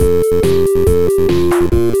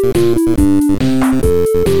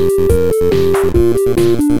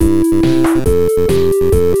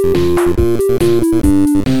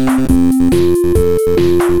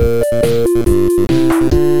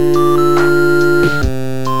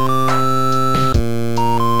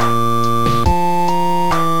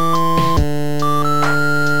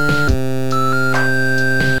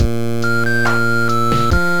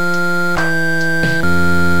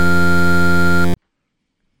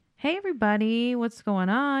Hey everybody, what's going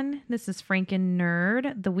on? This is Franken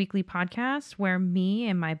Nerd, the weekly podcast where me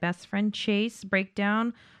and my best friend Chase break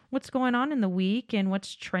down what's going on in the week and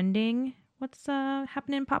what's trending, what's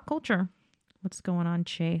happening in pop culture. What's going on,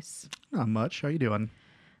 Chase? Not much. How you doing?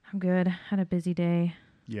 I'm good. Had a busy day.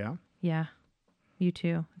 Yeah. Yeah. You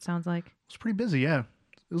too, it sounds like. It was pretty busy, yeah.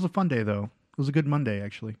 It was a fun day, though. It was a good Monday,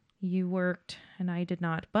 actually. You worked and I did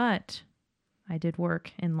not, but I did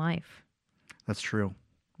work in life. That's true.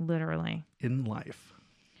 Literally. In life.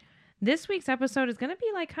 This week's episode is going to be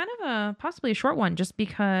like kind of possibly a short one just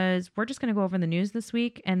because we're just going to go over the news this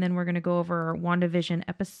week and then we're going to go over WandaVision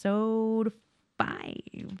episode 5.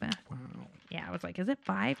 Wow. Yeah, I was like, is it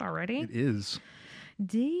 5 already? It is.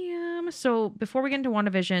 Damn. So before we get into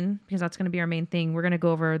WandaVision, because that's going to be our main thing, we're going to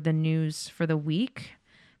go over the news for the week.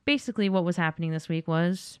 Basically, what was happening this week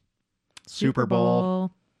was Super Bowl.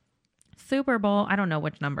 Super Bowl. I don't know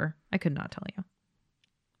which number. I could not tell you.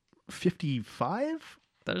 55?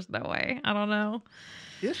 There's no way. I don't know.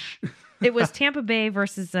 Ish? It was Tampa Bay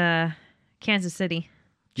versus Kansas City.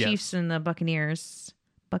 Yes. Chiefs and the Buccaneers.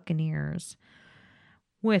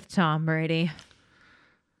 With Tom Brady.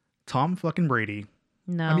 Tom fucking Brady.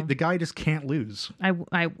 No. I mean, the guy just can't lose.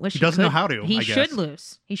 I wish He doesn't could. know how to, He I should guess.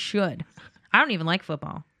 lose. He should. I don't even like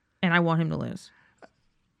football, and I want him to lose.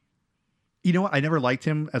 You know what? I never liked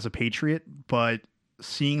him as a Patriot, but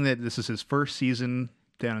seeing that this is his first season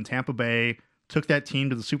down in Tampa Bay, took that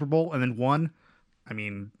team to the Super Bowl and then won, I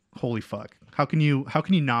mean, holy fuck. How can you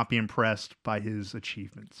not be impressed by his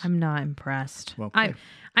achievements? I'm not impressed. Well, okay.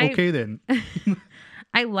 Okay, then.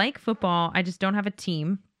 I like football. I just don't have a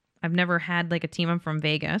team. I've never had like a team. I'm from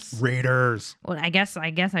Vegas. Raiders. Well, I guess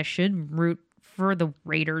I should root for the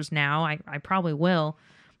Raiders now. I probably will,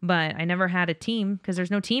 but I never had a team because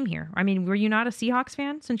there's no team here. I mean, were you not a Seahawks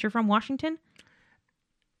fan since you're from Washington?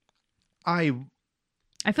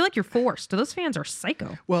 I feel like you're forced. Those fans are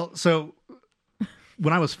psycho. Well, so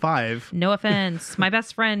when I was 5, No offense. My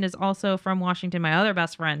best friend is also from Washington. My other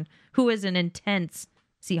best friend, who is an intense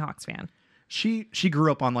Seahawks fan. she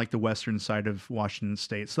grew up on like the western side of Washington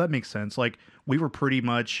State, so that makes sense. Like we were pretty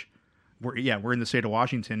much, we're in the state of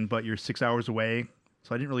Washington, but you're 6 hours away,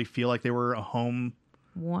 so I didn't really feel like they were a home.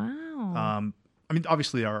 Wow. I mean,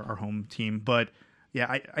 obviously our home team, but yeah,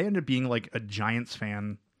 I ended up being like a Giants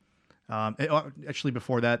fan. Actually,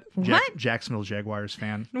 before that, What? Jacksonville Jaguars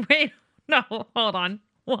fan. Wait, no, hold on.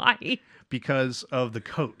 Why? Because of the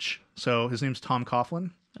coach. So his name's Tom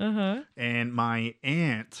Coughlin. Uh-huh. And my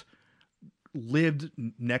aunt lived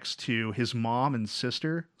next to his mom and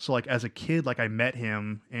sister. So like as a kid, like I met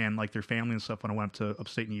him and like their family and stuff when I went up to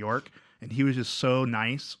upstate New York. And he was just so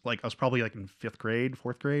nice. Like I was probably like in 5th grade,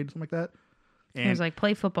 4th grade, something like that. And He was like,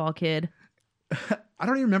 play football, kid. I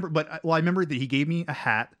don't even remember, but I remember that he gave me a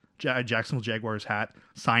hat, a Jacksonville Jaguars hat,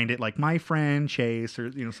 signed it like my friend Chase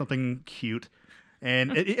or something cute.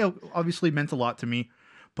 And it obviously meant a lot to me.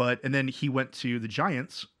 And then he went to the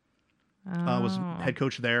Giants, was head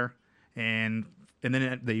coach there. And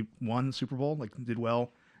then they won the Super Bowl, like did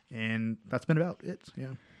well. And that's been about it.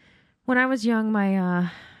 Yeah. When I was young, my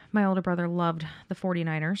older brother loved the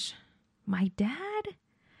 49ers. My dad,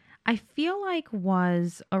 I feel like,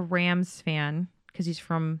 was a Rams fan because he's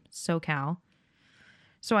from SoCal.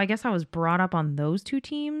 So I guess I was brought up on those two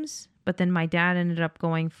teams. But then my dad ended up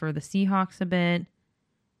going for the Seahawks a bit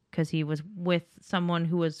because he was with someone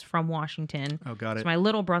who was from Washington. Oh, got it. So my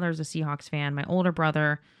little brother is a Seahawks fan. My older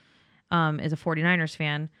brother is a 49ers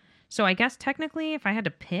fan. So I guess technically if I had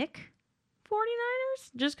to pick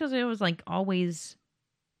 49ers, just because it was like always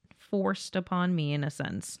forced upon me in a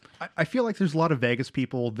sense. I feel like there's a lot of Vegas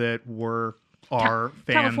people that are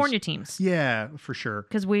fans. California teams. Yeah, for sure.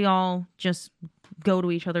 Because we all just go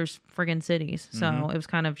to each other's friggin' cities. So it was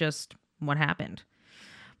kind of just what happened.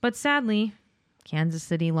 But sadly, Kansas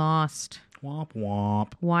City lost. Womp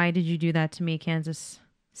womp. Why did you do that to me, Kansas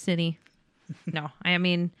City? No, I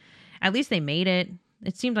mean, at least they made it.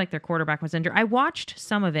 It seemed like their quarterback was injured. I watched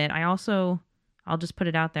some of it. I'll just put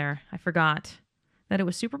it out there. I forgot that it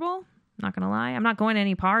was Super Bowl. Not going to lie. I'm not going to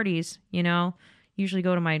any parties, Usually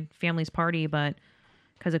go to my family's party, but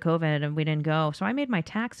because of COVID, and we didn't go. So I made my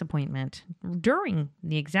tax appointment during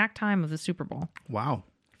the exact time of the Super Bowl. Wow.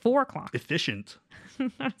 4:00. Efficient.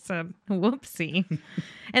 That's a whoopsie.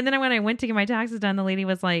 And then when I went to get my taxes done, the lady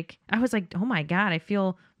was like, I was like, oh my God, I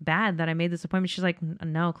feel bad that I made this appointment. She's like,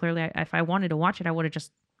 no, clearly if I wanted to watch it, I would have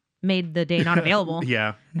just made the day not available.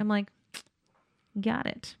 Yeah. I'm like, got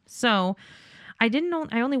it. So I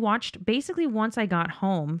only watched basically once I got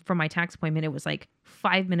home from my tax appointment, it was like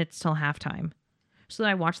 5 minutes till halftime. So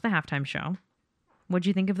I watched the halftime show. What'd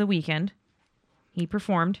you think of The Weeknd? He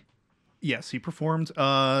performed. Yes, he performed.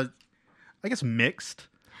 I guess mixed.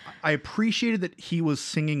 I appreciated that he was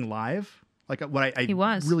singing live. Like what I He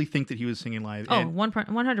was. really think that he was singing live. Oh, And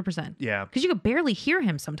 100%. yeah, Because you could barely hear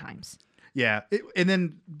him sometimes. yeah. And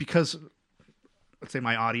then because let's say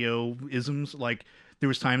my audio isms, like there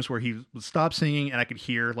was times where he would stop singing and I could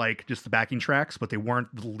hear like just the backing tracks, but they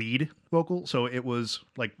weren't the lead vocal, so it was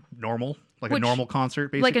like normal, like a Which- normal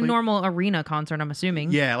concert, basically. Like a normal arena concert, I'm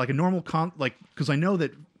assuming. Yeah, like a normal like because I know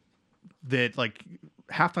that like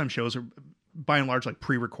halftime shows are by and large like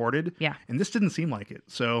pre-recorded. Yeah. And this didn't seem like it.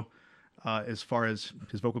 So as far as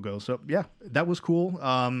his vocal goes, so yeah, that was cool.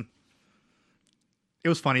 It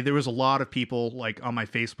was funny. There was a lot of people like on my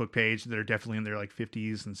Facebook page that are definitely in their like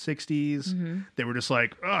 50s and 60s. Mm-hmm. They were just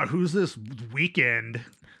like, "Oh, who's this Weekend?"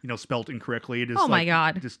 Spelt incorrectly. Just, Oh my like,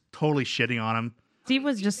 God. just totally shitting on him. Steve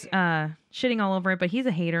was just shitting all over it, but he's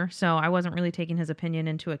a hater, so I wasn't really taking his opinion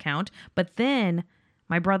into account. But then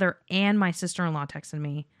my brother and my sister-in-law texted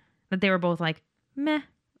me that they were both like, meh.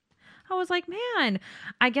 I was like, man,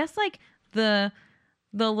 I guess like the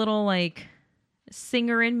little like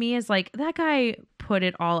singer in me is like, that guy put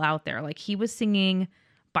it all out there. Like he was singing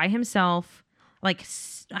by himself, like,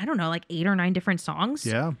 I don't know, like 8 or 9 different songs.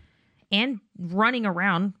 Yeah. And running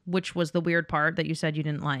around, which was the weird part that you said you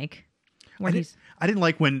didn't like. Where I didn't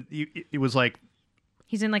like when it was like,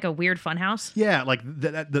 he's in like a weird funhouse. yeah, like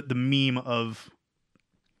the meme of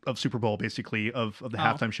Super Bowl, basically of the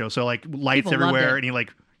halftime show. So like lights People loved everywhere, it. and he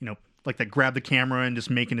like like that grabbed the camera and just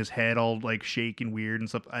making his head all like shake and weird and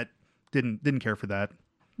stuff. I didn't care for that.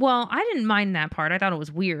 Well, I didn't mind that part. I thought it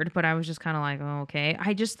was weird, but I was just kind of like, oh, okay.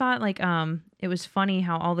 I just thought like it was funny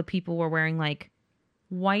how all the people were wearing like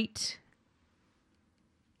white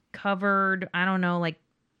covered, I don't know, like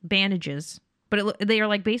bandages, but they are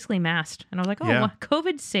like basically masked, and I was like, oh, Yeah. well,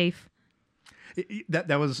 COVID's safe.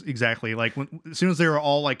 That was exactly like as soon as they were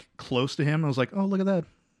all like close to him, I was like, oh, look at that.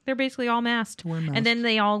 They're basically all masked. We're masked. And then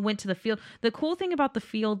they all went to the field. The cool thing about the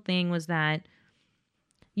field thing was that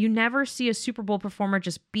you never see a Super Bowl performer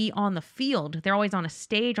just be on the field. They're always on a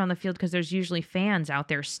stage on the field because there's usually fans out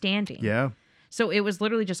there standing. Yeah. So it was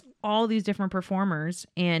literally just all these different performers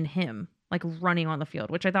and him like running on the field,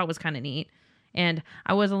 which I thought was kind of neat. And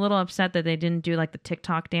I was a little upset that they didn't do like the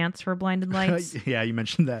TikTok dance for Blinded Lights. Yeah, you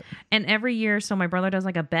mentioned that. And every year, so my brother does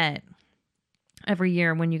like a bet every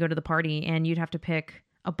year when you go to the party, and you'd have to pick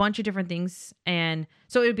a bunch of different things. And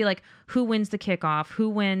so it would be like, who wins the kickoff? Who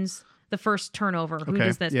wins the first turnover? Who Okay.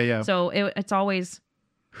 does this? Yeah, yeah. So it's always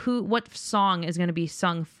what song is going to be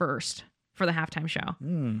sung first for the halftime show.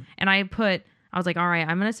 Mm. And I was like, all right,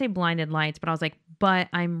 I'm going to say Blinded Lights, but I was like, but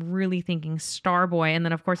I'm really thinking Starboy. And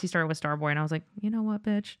then of course he started with Starboy, and I was like, you know what,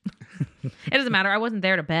 bitch? It doesn't matter. I wasn't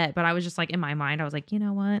there to bet, but I was just like, in my mind, I was like, you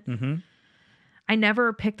know what? Mm-hmm. I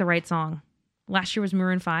never picked the right song. Last year was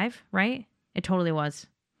Maroon 5, right? It totally was.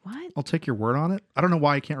 What? I'll take your word on it. I don't know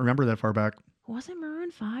why I can't remember that far back. Was it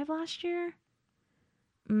Maroon 5 last year?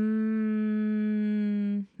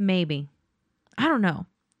 Maybe. I don't know.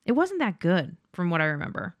 It wasn't that good from what I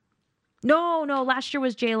remember. No, last year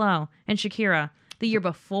was J-Lo and Shakira. The year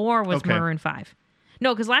before was Okay. Maroon 5.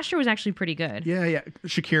 No, because last year was actually pretty good. Yeah.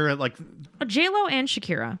 Shakira, like, J-Lo and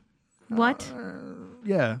Shakira. What?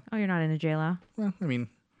 yeah. Oh, you're not into J-Lo? Well, I mean,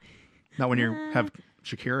 not when you have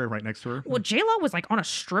Shakira right next to her. Well, J-Lo was like on a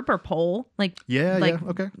stripper pole. Like, Yeah, like, yeah,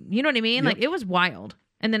 okay. You know what I mean? Yep. Like, it was wild.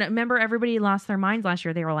 And then remember, everybody lost their minds last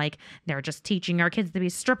year. They were like, they're just teaching our kids to be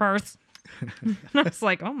strippers. I was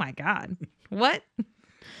like, oh my God, what?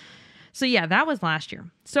 So yeah, that was last year.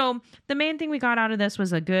 So the main thing we got out of this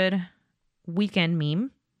was a good weekend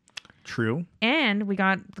meme, True. and we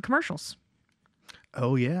got the commercials.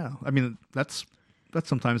 Oh yeah. I mean, that's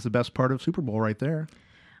sometimes the best part of Super Bowl right there.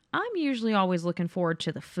 I'm usually always looking forward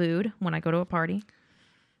to the food when I go to a party,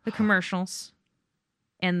 the commercials,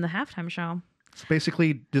 and the halftime show. It's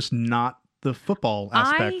basically just not the football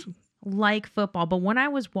aspect. I like football, but when I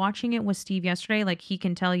was watching it with Steve yesterday, like he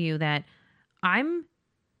can tell you that I'm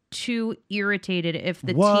too irritated if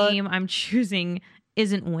the What? team I'm choosing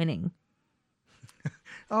isn't winning.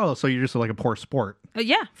 Oh, so you're just like a poor sport.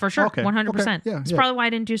 Yeah, for sure. Okay. 100%. Okay. Yeah, It's yeah. probably why I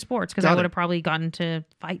didn't do sports, because I Got would it. have probably gotten into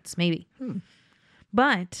fights maybe.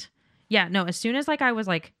 But yeah, no, as soon as like I was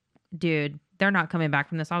like, dude, they're not coming back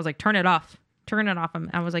from this. I was like, turn it off. Turn it off.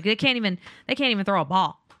 I was like, they can't even throw a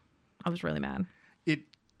ball. I was really mad.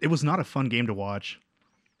 It was not a fun game to watch.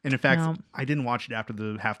 And in fact, No. I didn't watch it after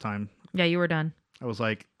the halftime. Yeah, you were done. I was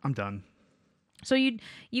like, I'm done. So you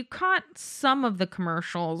caught some of the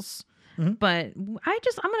commercials, Mhm. but I'm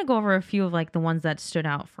gonna go over a few of like the ones that stood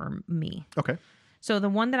out for me. Okay. So the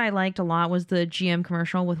one that I liked a lot was the GM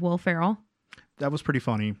commercial with Will Ferrell, That was pretty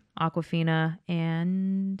funny. Aquafina,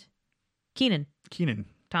 and Keenan Keenan.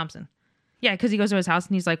 Thompson. Yeah, because he goes to his house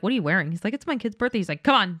and he's like, "What are you wearing?" He's like, "It's my kid's birthday." He's like,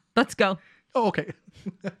 "Come on, let's go." Oh, okay.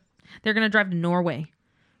 They're gonna drive to Norway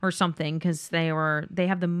or something because they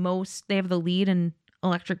have the lead in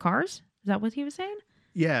electric cars. Is that what he was saying?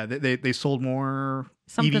 Yeah, they sold more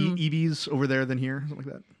Something- EVs over there than here, something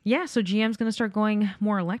like that. Yeah, so GM's gonna start going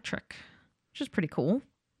more electric, which is pretty cool.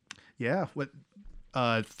 Yeah, what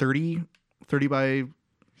 30 by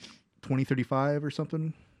 2035 or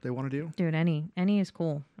something they want to do. Dude, any is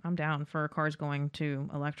cool. I'm down for cars going to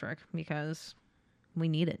electric because we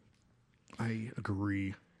need it. I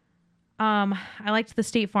agree. I liked the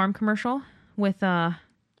State Farm commercial with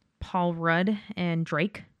Paul Rudd and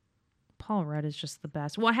Drake. Paul Rudd is just the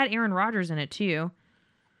best. Well, I had Aaron Rodgers in it too.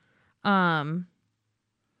 That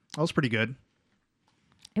was pretty good.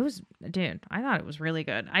 It was, dude, I thought it was really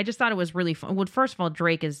good. I just thought it was really fun. Well, first of all,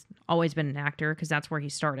 Drake has always been an actor because that's where he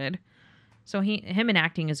started. So him in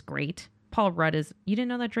acting is great. Paul Rudd is, you didn't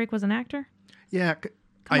know that Drake was an actor? Yeah.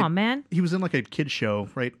 Come on, man. He was in like a kid show,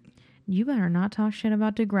 right? You better not talk shit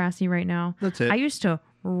about Degrassi right now. That's it. I used to,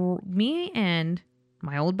 me and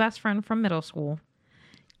my old best friend from middle school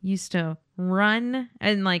used to run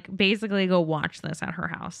and like basically go watch this at her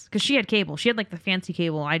house because she had cable. She had like the fancy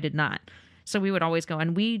cable. I did not. So we would always go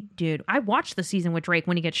and I watched the season with Drake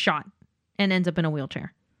when he gets shot and ends up in a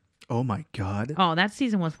wheelchair. Oh my God. Oh, that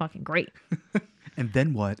season was fucking great. And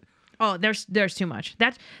then what? Oh, there's too much.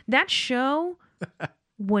 That show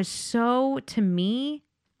was so, to me,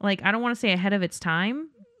 like, I don't want to say ahead of its time,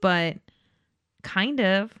 but kind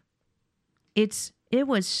of. It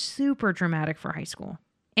was super dramatic for high school.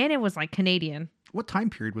 And it was like Canadian. What time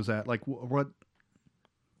period was that? Like what?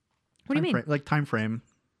 What do you mean? Like time frame?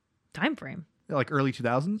 Time frame. Like early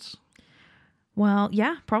 2000s? Well,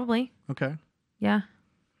 yeah, probably. Okay. Yeah.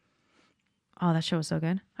 Oh, that show was so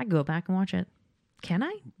good. I can go back and watch it. Can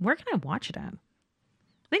I? Where can I watch it at?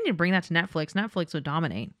 They need to bring that to Netflix. Netflix would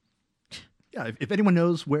dominate. Yeah, if anyone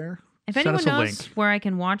knows where, If send anyone us a knows link. where I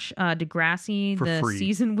can watch Degrassi, For the free.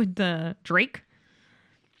 season with the Drake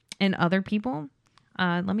and other people,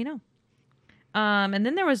 let me know. And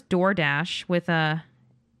then there was DoorDash with I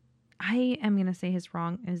am gonna say his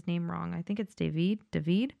name wrong. I think it's David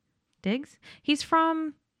Diggs. He's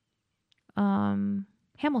from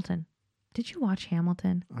Hamilton. Did you watch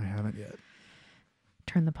Hamilton? I haven't yet.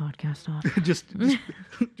 Turn the podcast off. just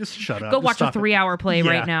shut up. Go Just watch a stop it. 3-hour play Yeah.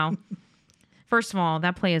 right now. First of all,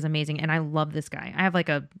 that play is amazing, and I love this guy. I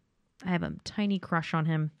have a tiny crush on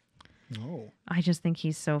him. Oh. I just think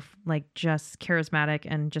he's so just charismatic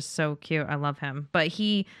and just so cute. I love him. But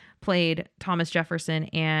he played Thomas Jefferson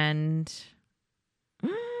and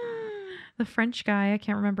the French guy. I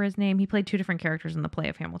can't remember his name. He played 2 different characters in the play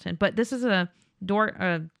of Hamilton. But this is a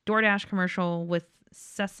DoorDash commercial with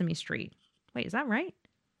Sesame Street. Wait, is that right?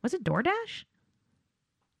 Was it DoorDash?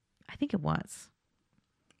 I think it was.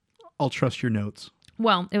 I'll trust your notes.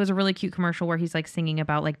 Well, it was a really cute commercial where he's like singing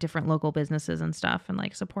about like different local businesses and stuff and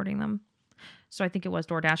like supporting them. So I think it was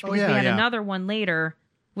DoorDash because we had another one later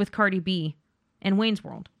with Cardi B and Wayne's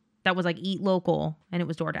World that was like Eat Local and it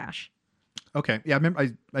was DoorDash. Okay. Yeah, I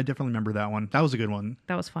definitely remember that one. That was a good one.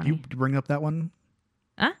 That was funny. You bring up that one?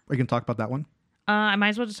 Huh? Are you going to talk about that one? I might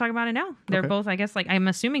as well just talk about it now. They're Okay. both, I guess, like I'm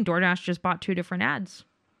assuming DoorDash just bought 2 different ads.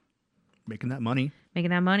 Making that money. Making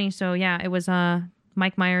that money. So yeah, it was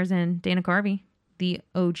Mike Myers and Dana Carvey, the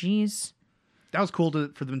OGs. That was cool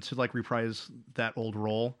for them to like reprise that old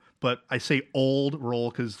role. But I say old role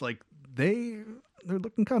because like they're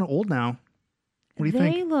looking kind of old now. What do you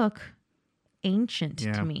think? They look ancient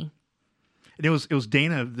Yeah. to me. And it was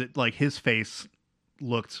Dana that like his face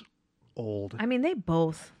looked old. I mean, they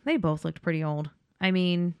both looked pretty old. I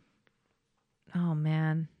mean, oh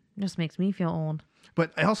man, it just makes me feel old.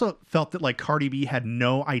 But I also felt that like Cardi B had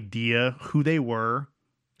no idea who they were.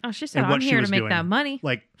 Oh, she said, And what I'm she here to was make doing. that money.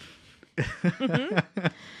 Like,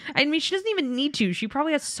 I mean, she doesn't even need to. She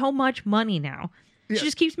probably has so much money now. Yeah. She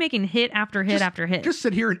just keeps making hit after hit after hit. just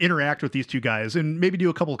sit here and interact with these 2 guys and maybe do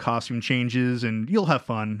a couple of costume changes and you'll have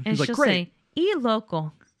fun. and He's like, she'll great. say, eat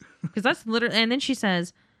local. Because that's literally, and then she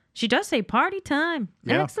does say party time.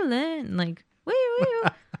 Yeah. Excellent. Like, woo, woo.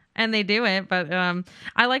 And they do it. But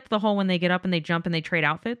I liked the whole when they get up and they jump and they trade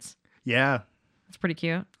outfits. Yeah. It's pretty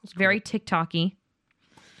cute. It's very TikTok-y.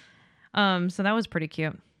 So that was pretty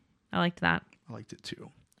cute. I liked that. I liked it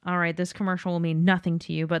too. All right, this commercial will mean nothing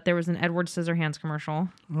to you, but there was an Edward Scissorhands commercial.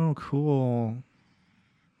 Oh, cool.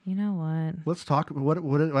 You know what? Let's talk.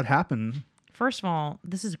 What happened? First of all,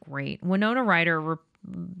 this is great. Winona Ryder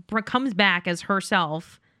comes back as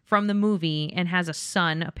herself from the movie and has a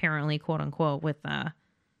son, apparently, quote unquote, with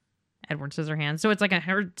Edward Scissorhands. So it's like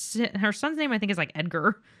her son's name, I think, is like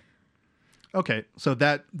Edgar. Okay, so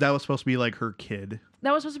that was supposed to be like her kid.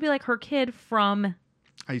 That was supposed to be like her kid from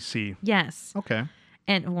I see. Yes. Okay.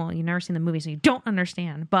 And well, you've never seen the movie, so you don't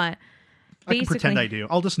understand. But I can pretend I basically, do.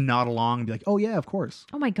 I'll just nod along and be like, "Oh yeah, of course."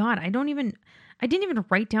 oh my God, I didn't even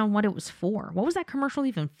write down what it was for. What was that commercial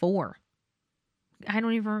even for? I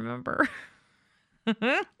don't even remember.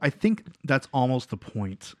 I think that's almost the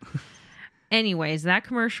point. Anyways, that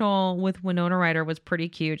commercial with Winona Ryder was pretty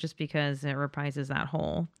cute just because it reprises that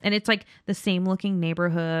whole. And it's like the same looking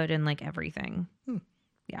neighborhood and like everything.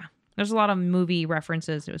 Yeah. There's a lot of movie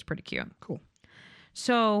references. It was pretty cute. Cool.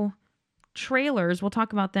 So, trailers, we'll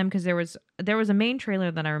talk about them because there was a main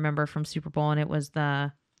trailer that I remember from Super Bowl, and it was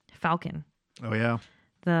the Falcon, Oh yeah.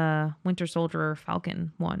 the Winter Soldier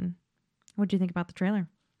Falcon one. What did you think about the trailer?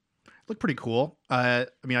 Looked pretty cool. I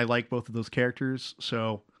mean, I like both of those characters,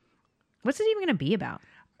 so What's it even going to be about?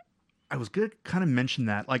 I was gonna kind of mention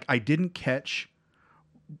that. Like, I didn't catch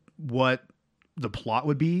what the plot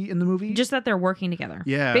would be in the movie. Just that they're working together.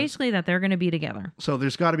 Yeah. Basically, that they're going to be together. So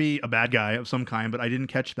there's got to be a bad guy of some kind, but I didn't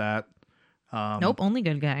catch that. Nope, only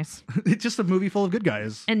good guys. It's just a movie full of good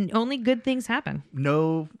guys. And only good things happen.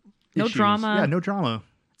 No issues. drama. Yeah, no drama.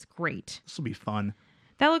 It's great. This will be fun.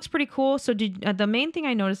 That looks pretty cool. So, the main thing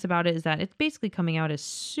I noticed about it is that it's basically coming out as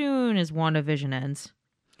soon as WandaVision ends.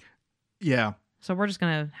 Yeah. So we're just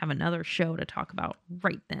going to have another show to talk about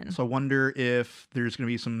right then. So I wonder if there's going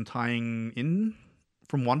to be some tying in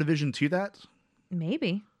from WandaVision to that.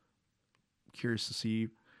 Maybe. Curious to see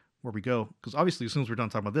where we go. Because obviously, as soon as we're done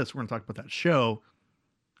talking about this, we're going to talk about that show.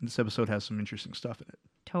 And this episode has some interesting stuff in it.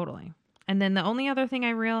 Totally. And then the only other thing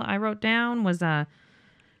I wrote down was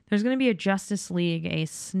there's going to be a Justice League, a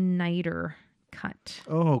Snyder cut.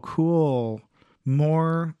 Oh, cool.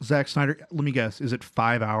 More Zack Snyder. Let me guess. Is it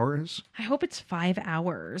 5 hours? I hope it's 5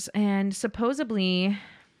 hours. And supposedly,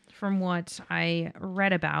 from what I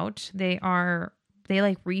read about, they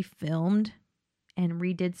like refilmed and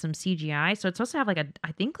redid some CGI. So it's supposed to have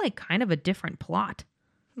I think kind of a different plot.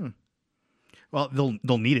 Well,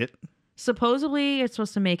 they'll need it. Supposedly, it's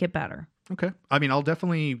supposed to make it better. Okay. I mean, I'll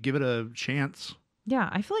definitely give it a chance. Yeah,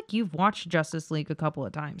 I feel like you've watched Justice League a couple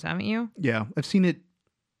of times, haven't you? Yeah, I've seen it.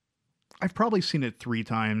 I've probably seen it 3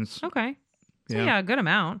 times. Okay. So Yeah. yeah, a good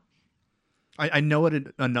amount. I know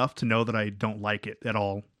it enough to know that I don't like it at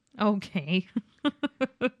all. Okay.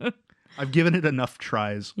 I've given it enough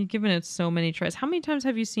tries. You've given it so many tries. How many times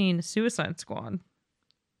have you seen Suicide Squad?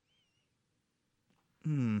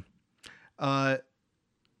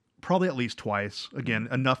 Probably at least twice. Again,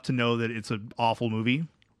 enough to know that it's an awful movie.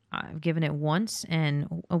 I've given it once, and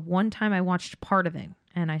one time I watched part of it,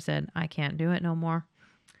 and I said, I can't do it no more.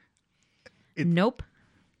 Nope.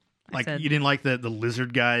 Like, you didn't like the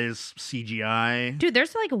lizard guy's CGI? Dude,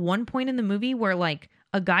 there's one point in the movie where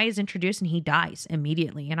a guy is introduced and he dies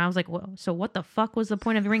immediately. And I was like, well, so what the fuck was the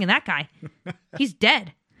point of bringing that guy? He's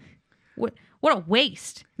dead. What a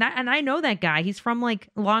waste. And I know that guy. He's from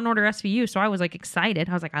Law and Order SVU. So I was excited.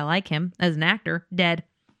 I was like, I like him as an actor. Dead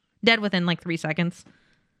within 3 seconds.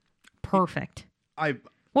 Perfect.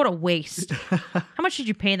 What a waste. How much did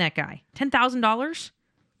you pay that guy? $10,000?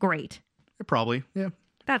 Great. Probably, yeah.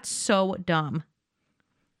 That's so dumb.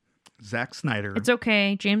 Zack Snyder. It's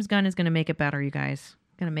okay. James Gunn is going to make it better, you guys.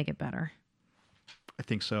 Going to make it better. I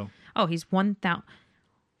think so. Oh, he's 1,000.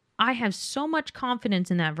 I have so much confidence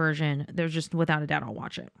in that version. There's just, without a doubt, I'll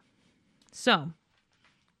watch it. So,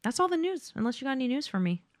 that's all the news. Unless you got any news for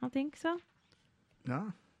me. I don't think so.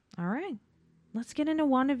 No. All right. Let's get into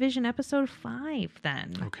WandaVision episode 5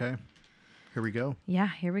 then. Okay. Here we go. Yeah,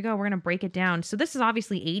 here we go. We're going to break it down. So this is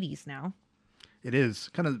obviously 80s now. It is.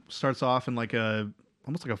 Kind of starts off in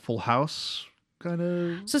almost like a Full House kind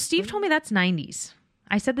of. So Steve told me that's 90s.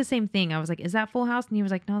 I said the same thing. I was like, is that Full House? And he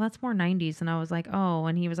was like, no, that's more 90s. And I was like, oh.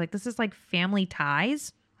 And he was like, this is like Family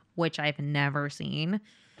Ties, which I've never seen.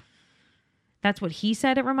 That's what he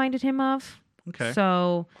said it reminded him of. Okay.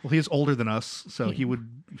 So, well, he is older than us, so he would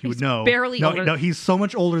know. Barely older. No, he's so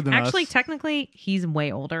much older than us. Actually, technically, he's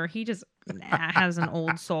way older. He just has an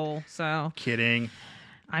old soul. So Kidding.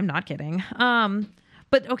 I'm not kidding.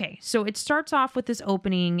 But okay, so it starts off with this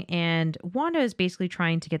opening, and Wanda is basically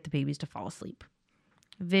trying to get the babies to fall asleep.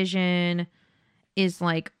 Vision is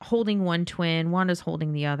holding one twin, Wanda's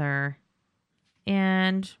holding the other,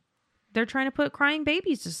 and they're trying to put crying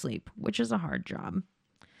babies to sleep, which is a hard job.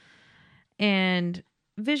 And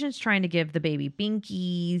Vision's trying to give the baby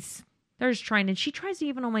binkies. She tries to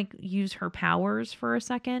even use her powers for a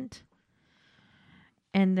second.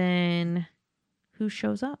 And then who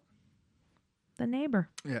shows up? The neighbor.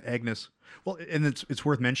 Yeah, Agnes. Well, and it's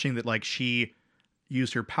worth mentioning that she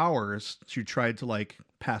used her powers. She tried to like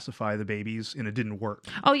pacify the babies, and it didn't work.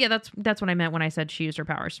 Oh yeah, that's what I meant when I said she used her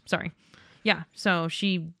powers. Sorry. Yeah. So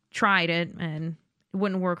she tried it and it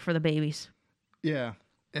wouldn't work for the babies. Yeah,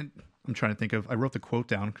 and I'm trying to think of. I wrote the quote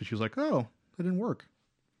down because she was like, "Oh, that didn't work."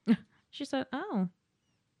 She said, "Oh,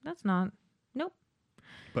 that's not. Nope."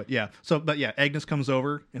 But yeah, Agnes comes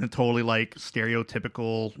over in a totally like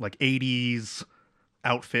stereotypical like 80s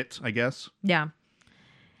outfit, I guess. Yeah.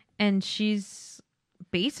 And she's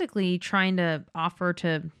basically trying to offer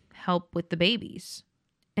to help with the babies.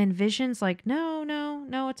 And Vision's like, no, no,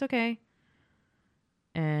 no, it's okay.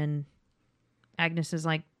 And Agnes is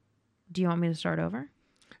like, do you want me to start over?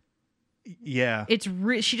 Yeah.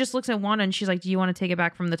 She just looks at Wanda and she's like, do you want to take it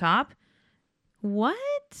back from the top? What?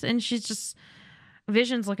 And she's just,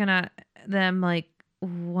 Vision's looking at them like,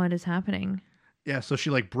 what is happening? Yeah, so she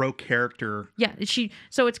like broke character. Yeah,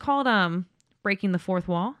 so it's called breaking the fourth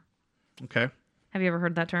wall. Okay. Have you ever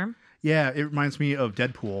heard that term? Yeah, it reminds me of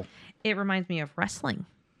Deadpool. It reminds me of wrestling.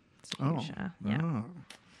 Oh. Yeah. Oh.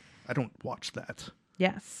 I don't watch that.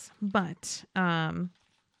 Yes, but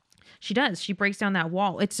she does. She breaks down that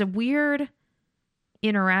wall. It's a weird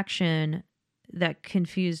interaction that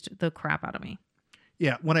confused the crap out of me.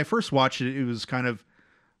 Yeah, when I first watched it, it was kind of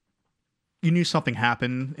you knew something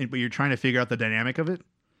happened, but you're trying to figure out the dynamic of it.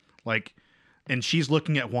 Like, and she's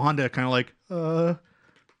looking at Wanda kind of like,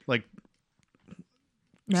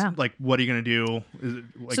 yeah, like, what are you going to do? Is it,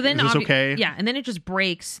 like, so then is this okay? Yeah, and then it just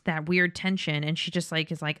breaks that weird tension, and she just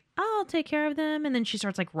like is like, I'll take care of them, and then she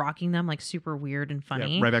starts like rocking them like super weird and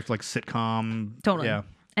funny. Yeah, right back to like sitcom. Totally. Yeah.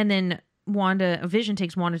 And then Vision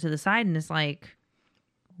takes Wanda to the side and is like,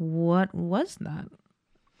 what was that?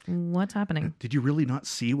 What's happening? Did you really not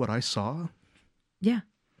see what I saw? Yeah.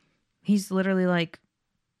 He's literally like,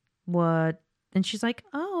 what? And she's like,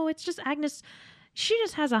 oh, it's just Agnes. She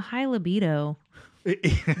just has a high libido.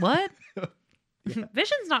 What? Yeah.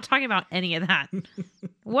 Vision's not talking about any of that.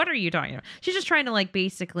 What are you talking about? She's just trying to like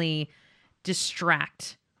basically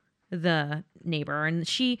distract the neighbor. And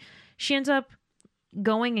she ends up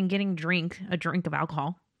going and getting a drink of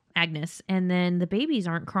alcohol, Agnes. And then the babies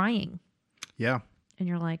aren't crying. Yeah. And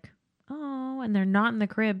you're like, oh, and they're not in the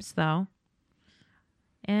cribs though.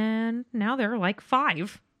 And now they're like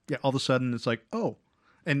 5. Yeah, all of a sudden it's like, oh.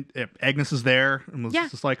 And Agnes is there and was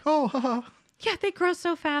just like, oh, haha. Yeah, they grow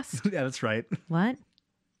so fast. Yeah, that's right. What?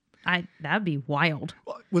 That'd be wild.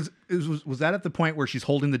 Was that at the point where she's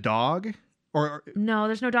holding the dog? Or no,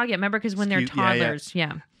 there's no dog yet. Remember, because when they're toddlers,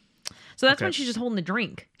 yeah. So that's when she's just holding the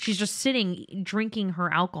drink. She's just sitting, drinking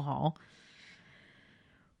her alcohol.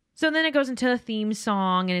 So then it goes into a theme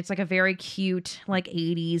song, and it's like a very cute, like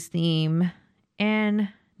 80s theme. And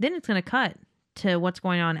then it's going to cut to what's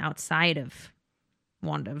going on outside of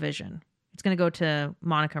WandaVision. It's going to go to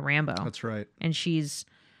Monica Rambeau. That's right. And she's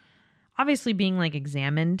obviously being like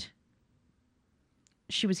examined.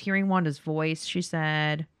 She was hearing Wanda's voice, she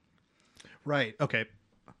said. Right. Okay.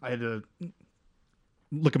 I had to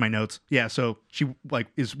look at my notes. Yeah. So she like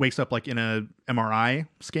wakes up like in a MRI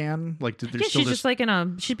scan. Like she's just like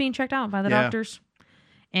she's being checked out by the doctors.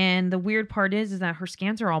 And the weird part is that her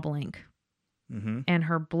scans are all blank. Mm-hmm. And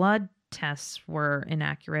her blood tests were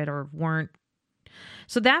inaccurate or weren't.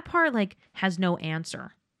 So that part like has no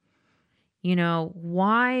answer. You know,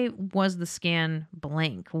 why was the scan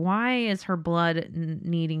blank? Why is her blood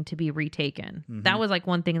needing to be retaken? Mm-hmm. That was like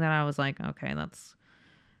one thing that I was like, okay, that's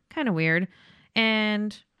kind of weird.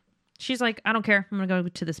 And she's like, I don't care. I'm going to go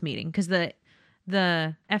to this meeting because the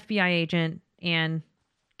FBI agent and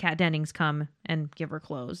Kat Dennings come and give her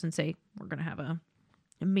clothes and say, we're going to have a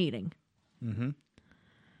meeting. Mm-hmm.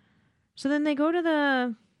 So then they go to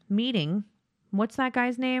the meeting. What's that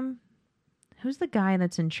guy's name? Who's the guy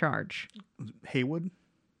that's in charge? Haywood?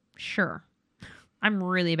 Sure. I'm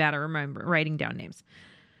really bad at writing down names.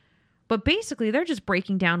 But basically, they're just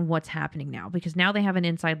breaking down what's happening now because now they have an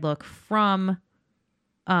inside look from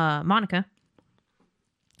Monica.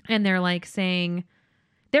 And they're like saying,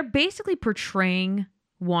 they're basically portraying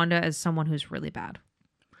Wanda as someone who's really bad.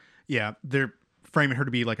 Yeah, they're framing her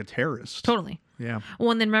to be like a terrorist. Totally. Yeah.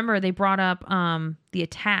 Well, and then remember, they brought up the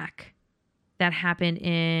attack that happened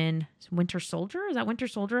in Winter Soldier. Is that Winter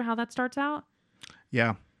Soldier, how that starts out?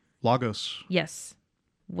 Yeah. Lagos. Yes.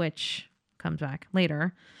 Which comes back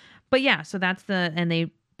later. But yeah, so that's and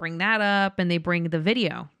they bring that up and they bring the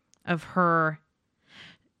video of her.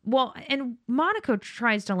 Well, and Monica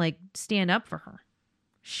tries to like stand up for her.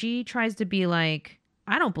 She tries to be like,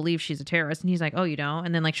 I don't believe she's a terrorist. And he's like, oh, you don't?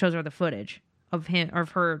 And then like shows her the footage of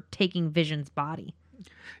her taking Vision's body.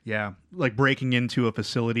 Yeah. Like breaking into a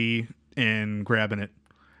facility and grabbing it.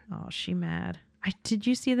 Oh, she mad. Did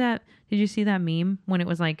you see that? Did you see that meme when it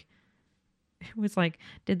was like,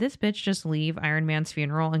 did this bitch just leave Iron Man's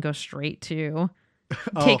funeral and go straight to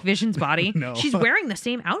take Vision's body? No. She's wearing the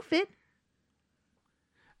same outfit.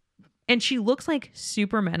 And she looks like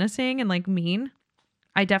super menacing and like mean.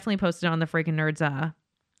 I definitely posted it on the Freaking Nerds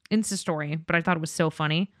Insta story, but I thought it was so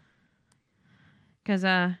funny. Because,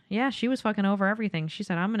 yeah, she was fucking over everything. She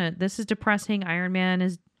said, this is depressing. Iron Man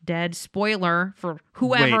is dead. Spoiler for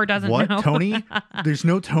whoever Wait, doesn't what? know. Tony? There's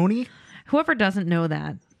no Tony? Whoever doesn't know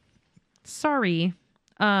that. Sorry.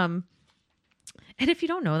 And if you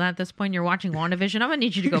don't know that at this point, you're watching WandaVision, I'm going to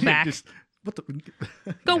need you to go back.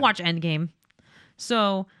 Go watch Endgame.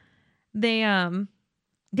 So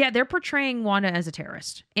they're portraying Wanda as a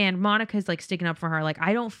terrorist. And Monica's like sticking up for her. Like,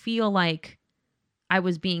 I don't feel like I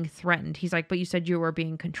was being threatened. He's like, but you said you were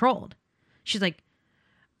being controlled. She's like,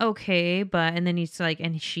 okay, but, and then he's like,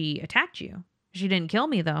 and she attacked you. She didn't kill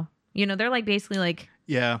me though. You know, they're like basically like,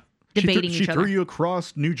 yeah, debating she each other. threw you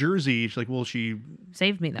across New Jersey. She's like, well, she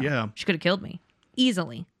saved me though. Yeah. She could have killed me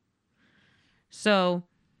easily. So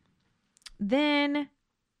then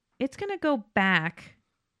it's going to go back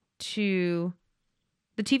to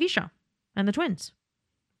the TV show and the twins.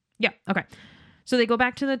 Yeah. Okay. So they go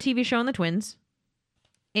back to the TV show and the twins,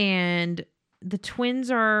 and the twins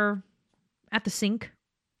are at the sink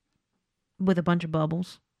with a bunch of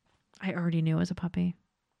bubbles. I already knew it was a puppy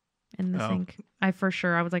in the sink. I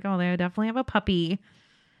was like, oh, they definitely have a puppy.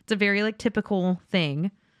 It's a very like typical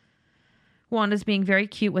thing. Wanda's being very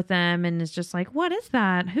cute with them and is just like, what is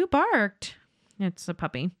that? Who barked? It's a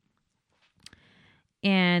puppy.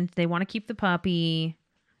 And they want to keep the puppy.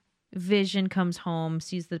 Vision comes home,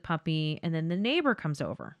 sees the puppy, and then the neighbor comes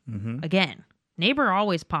over. Mm-hmm. Again, neighbor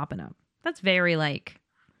always popping up. That's very like...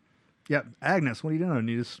 Yeah, Agnes, what are you doing?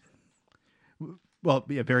 You just... Well,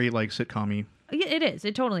 yeah, very like sitcom-y. Yeah, it is.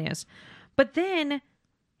 It totally is. But then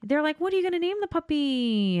they're like, what are you going to name the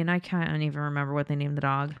puppy? And I can't even remember what they named the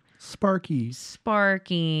dog. Sparky.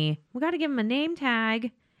 We got to give him a name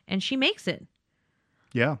tag. And she makes it.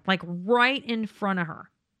 Yeah. Like right in front of her.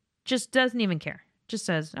 Just doesn't even care. Just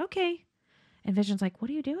says, okay. And Vision's like, what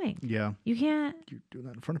are you doing? Yeah. You can't. You're doing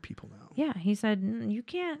that in front of people now. Yeah. He said, you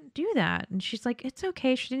can't do that. And she's like, it's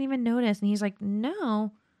okay. She didn't even notice. And he's like,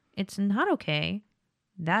 no, it's not okay.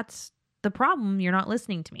 That's the problem. You're not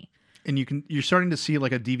listening to me. And you're starting to see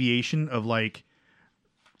like a deviation of like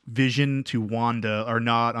Vision to Wanda are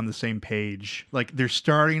not on the same page. Like they're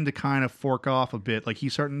starting to kind of fork off a bit. Like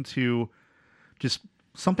he's starting to just,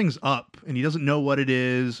 something's up and he doesn't know what it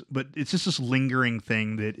is, but it's just this lingering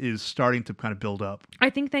thing that is starting to kind of build up. I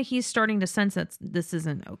think that he's starting to sense that this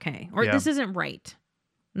isn't okay, or this isn't right.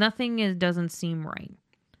 Nothing doesn't seem right.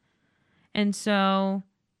 And so,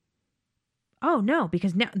 oh no,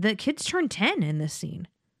 because now the kids turn 10 in this scene.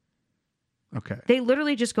 Okay. They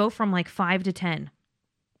literally just go from like 5 to 10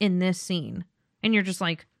 in this scene. And you're just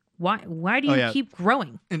like, why do you keep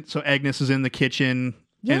growing? And so Agnes is in the kitchen.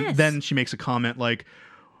 Yes. And then she makes a comment like,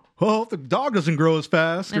 oh, the dog doesn't grow as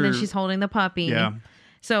fast. And then she's holding the puppy. Yeah.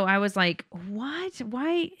 So I was like, what?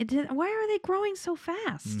 Why are they growing so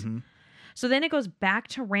fast? Mm-hmm. So then it goes back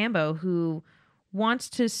to Rambo, who wants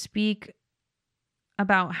to speak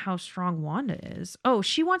about how strong Wanda is. Oh,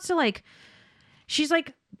 she wants to like, she's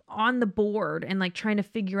like on the board and like trying to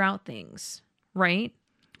figure out things, right?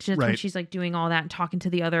 That's when she's like doing all that and talking to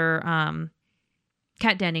the other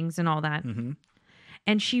Kat Dennings and all that. Mm-hmm.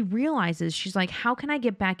 And she realizes, she's like, how can I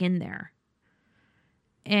get back in there?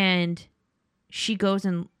 And she goes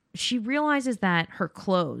and she realizes that her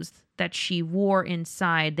clothes that she wore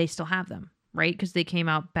inside, they still have them, right? Because they came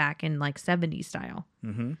out back in like 70s style.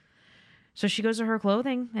 Mm-hmm. So she goes to her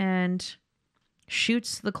clothing and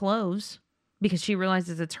shoots the clothes because she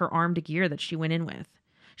realizes it's her armed gear that she went in with.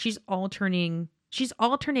 She's alternating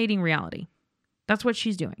reality. That's what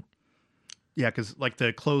she's doing. Yeah, because like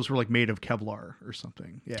the clothes were like made of Kevlar or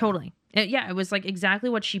something. Yeah. Totally. It was like exactly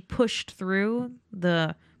what she pushed through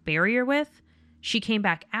the barrier with. She came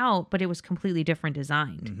back out, but it was completely different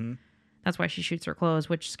designed. Mm-hmm. That's why she shoots her clothes,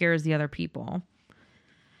 which scares the other people.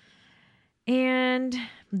 And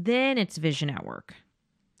then it's Vision at work.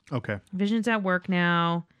 Okay. Vision's at work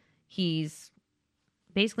now. He's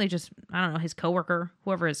basically just, I don't know, his coworker,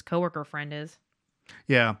 whoever his coworker friend is.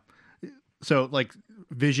 Yeah. So like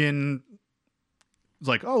Vision is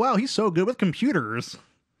like, oh wow, he's so good with computers.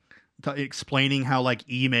 Explaining how like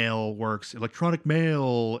email works, electronic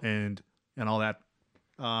mail and all that.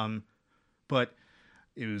 But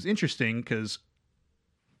it was interesting because,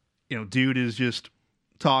 dude is just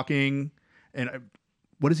talking and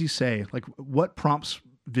what does he say? Like what prompts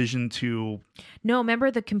Vision to... No,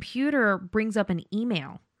 remember the computer brings up an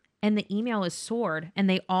email and the email is Sword, and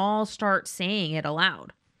they all start saying it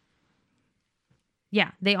aloud.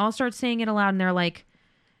 Yeah, they all start saying it aloud, and they're like,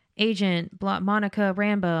 Agent, blah, Monica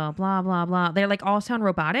Rambeau, blah, blah, blah. They're like all sound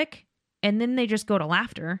robotic, and then they just go to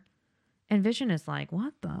laughter. And Vision is like,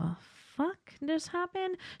 what the fuck just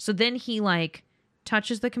happened? So then he like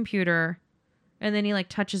touches the computer, and then he like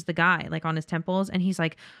touches the guy like on his temples, and he's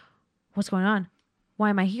like, what's going on? Why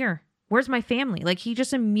am I here? Where's my family? Like he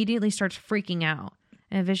just immediately starts freaking out.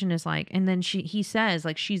 And Vision is like, and then he says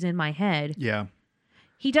like, she's in my head. Yeah.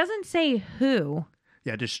 He doesn't say who.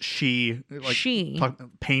 Yeah, just she. Like, she.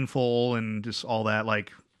 Painful and just all that,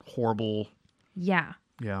 like, horrible. Yeah.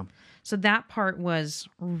 Yeah. So that part was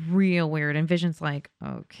real weird. And Vision's like,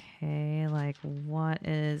 okay, like, what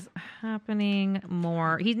is happening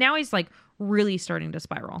more? He's like really starting to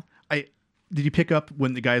spiral. Did you pick up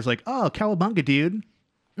when the guy's like, oh, cowabunga, dude?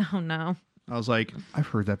 Oh, no. I was like, I've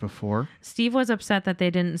heard that before. Steve was upset that they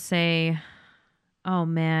didn't say, oh,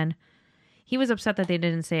 man. He was upset that they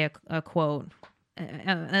didn't say a quote.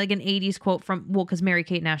 Like an 80s quote from, well, because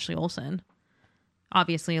Mary-Kate and Ashley Olsen.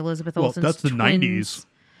 Obviously, Elizabeth Olsen's Well, that's the twins. 90s.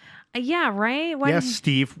 Yeah, right? Why yes,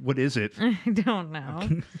 Steve, what is it? I don't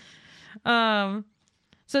know.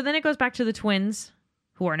 So then it goes back to the twins,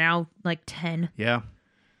 who are now like 10. Yeah.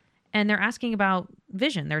 And they're asking about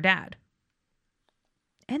Vision, their dad.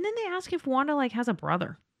 And then they ask if Wanda like has a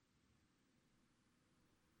brother.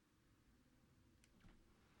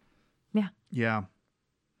 Yeah. Yeah.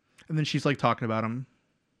 And then she's like talking about him.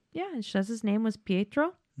 Yeah, and she says his name was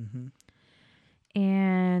Pietro. Mm-hmm.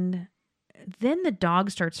 And then the dog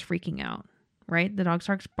starts freaking out, right? The dog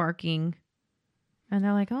starts barking. And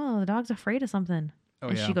they're like, oh, the dog's afraid of something. Oh,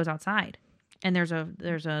 and yeah. she goes outside. And there's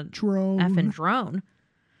a drone. effing drone.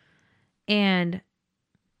 And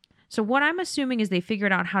so what I'm assuming is they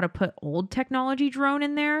figured out how to put old technology drone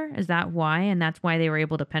in there. Is that why? And that's why they were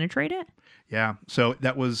able to penetrate it? Yeah. So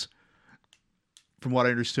that was, from what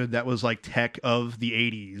I understood, that was like tech of the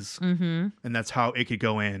 80s. Mm-hmm. And that's how it could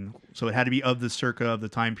go in. So it had to be of the circa of the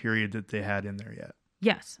time period that they had in there yet.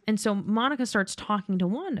 Yes. And so Monica starts talking to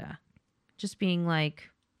Wanda, just being like,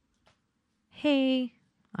 hey,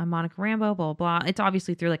 I'm Monica Rambeau, blah, blah, blah. It's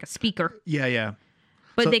obviously through like a speaker. Yeah, yeah.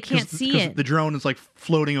 But So, they can't see it. The drone is like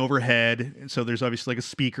floating overhead. And so there's obviously like a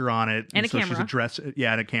speaker on it. And a so camera.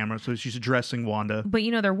 And a camera. So she's addressing Wanda. But,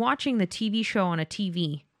 you know, they're watching the TV show on a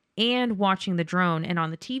TV and watching the drone. And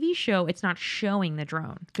on the TV show, it's not showing the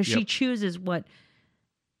drone because she chooses what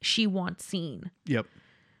she wants seen. Yep.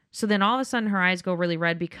 So then all of a sudden her eyes go really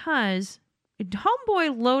red because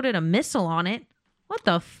Homeboy loaded a missile on it. What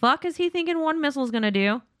the fuck is he thinking one missile is going to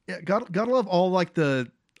do? Yeah, gotta love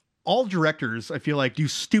all directors, I feel like, do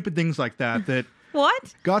stupid things like that. That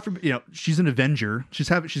What? God forbid, you know, she's an Avenger. She's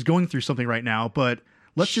going through something right now, but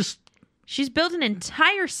She's built an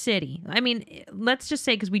entire city. I mean, let's just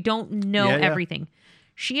say, because we don't know everything.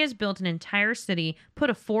 She has built an entire city, put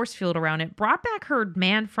a force field around it, brought back her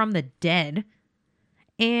man from the dead,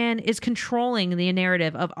 and is controlling the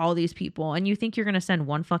narrative of all these people. And you think you're going to send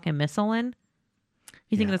one fucking missile in?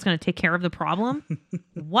 You think that's going to take care of the problem?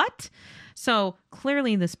 What? So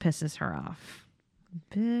clearly this pisses her off.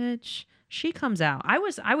 Bitch. She comes out. I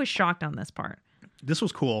was shocked on this part. This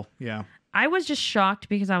was cool. Yeah. I was just shocked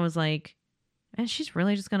because I was like, and she's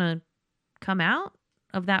really just going to come out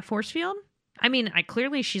of that force field? I mean,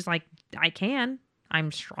 she's like,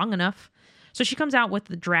 I'm strong enough. So she comes out with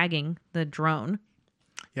the dragging the drone.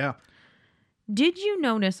 Yeah. Did you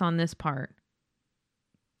notice on this part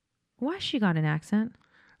why she got an accent?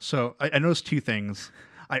 So I noticed two things.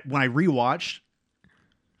 When I rewatched,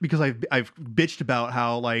 because I've bitched about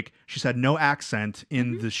how like she's had no accent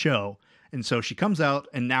in the show, and so she comes out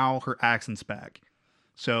and now her accent's back.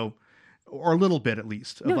 So, or a little bit at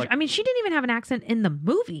least. No, I mean she didn't even have an accent in the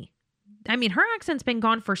movie. I mean her accent's been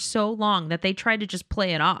gone for so long that they tried to just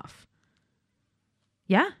play it off.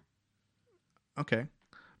 Yeah. Okay,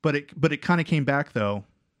 but it kind of came back though.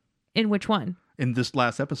 In which one? In this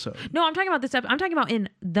last episode. No, I'm talking about this episode. I'm talking about in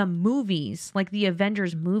the movies, like the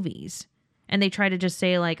Avengers movies. And they try to just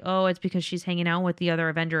say like, oh, it's because she's hanging out with the other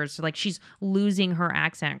Avengers. So like she's losing her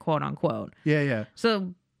accent, quote unquote. Yeah, yeah.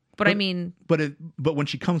 So, but I mean. But when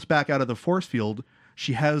she comes back out of the force field,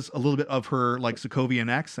 she has a little bit of her like Sokovian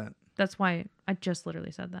accent. That's why I just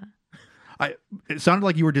literally said that. It sounded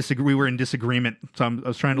like we were in disagreement. So I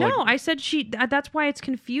was trying to No, I said that's why it's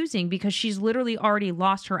confusing because she's literally already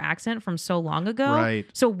lost her accent from so long ago. Right.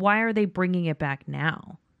 So why are they bringing it back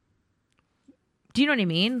now? Do you know what I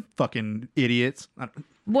mean? Fucking idiots.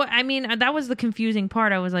 Well, I mean, that was the confusing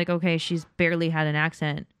part. I was like, okay, she's barely had an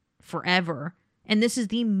accent forever. And this is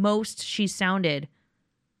the most she sounded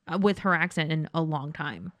with her accent in a long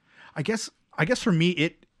time. I guess for me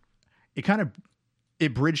it kind of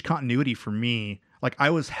it bridged continuity for me. Like I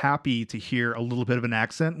was happy to hear a little bit of an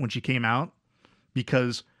accent when she came out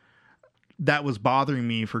because that was bothering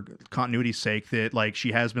me for continuity's sake that like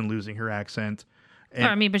she has been losing her accent. And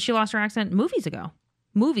I mean, but she lost her accent movies ago.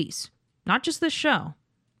 Movies, not just this show.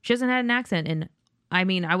 She hasn't had an accent in, I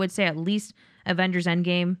mean, I would say at least Avengers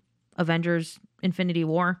Endgame, Avengers Infinity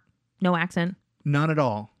War, no accent. none at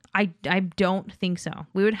all. I don't think so.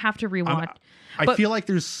 We would have to rewatch. I feel like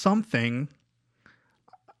there's something.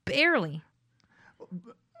 Barely.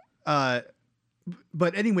 But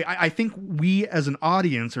anyway, I think we as an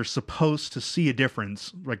audience are supposed to see a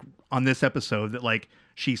difference, like on this episode, that like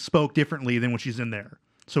she spoke differently than when she's in there.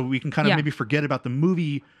 So we can kind of maybe forget about the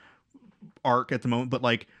movie arc at the moment, but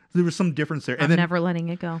like there was some difference there. And I'm then, never letting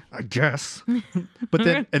it go. I guess. But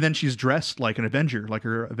then she's dressed like an Avenger, like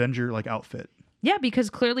her Avenger like outfit. Yeah, because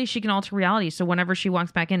clearly she can alter reality. So whenever she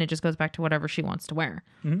walks back in, it just goes back to whatever she wants to wear.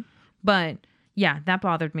 Mm-hmm. But yeah, that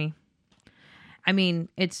bothered me. I mean,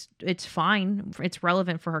 it's fine. It's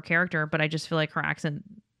relevant for her character, but I just feel like her accent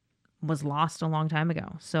was lost a long time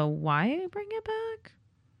ago. So why bring it back?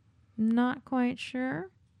 Not quite sure.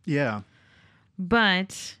 Yeah.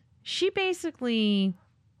 But she basically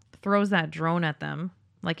throws that drone at them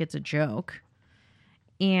like it's a joke.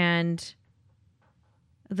 And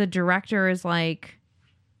the director is like,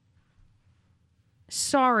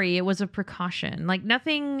 sorry, it was a precaution. Like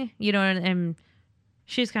nothing, you know, and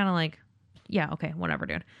she's kind of like, yeah, okay, whatever,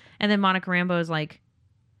 dude. And then Monica Rambeau is like,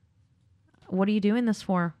 what are you doing this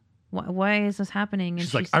for? Why is this happening? And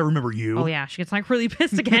she's like, I remember you. Oh, yeah. She gets like really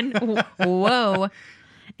pissed again. Whoa.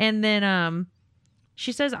 And then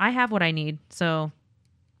she says, I have what I need, so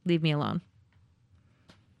leave me alone.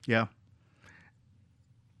 Yeah.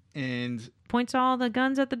 And points all the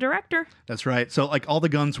guns at the director. That's right. So like all the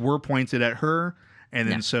guns were pointed at her. And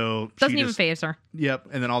then so doesn't even phase her. Yep.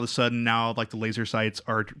 And then all of a sudden now like the laser sights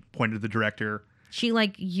are pointed at the director. She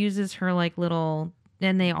like uses her like little,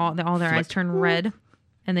 and they all their eyes turn red,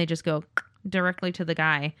 and they just go directly to the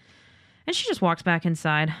guy. And she just walks back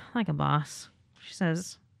inside like a boss. She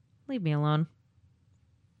says, "Leave me alone."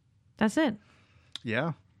 That's it.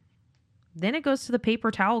 Yeah. Then it goes to the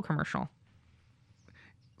paper towel commercial.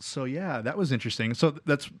 So yeah, that was interesting. So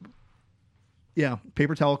that's. Yeah,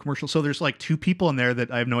 paper towel commercial. So there's like two people in there that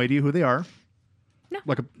I have no idea who they are. No.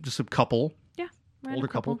 Like just a couple. Yeah. Older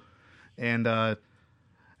couple. And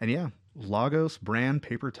yeah, Lagos brand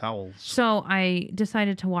paper towels. So I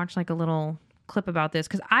decided to watch like a little clip about this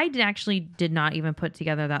because I actually did not even put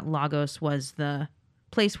together that Lagos was the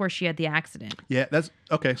place where she had the accident. Yeah, that's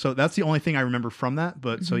okay. So that's the only thing I remember from that.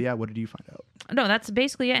 But so yeah, what did you find out? No, that's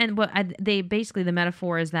basically it. And the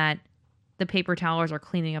metaphor is that the paper towels are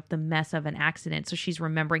cleaning up the mess of an accident. So she's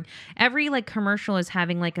remembering every like commercial is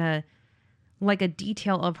having like a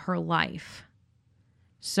detail of her life.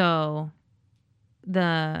 So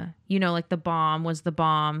like the bomb was the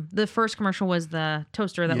bomb. The first commercial was the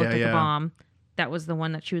toaster that looked like a bomb. That was the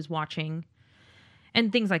one that she was watching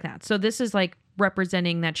and things like that. So this is like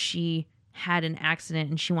representing that she had an accident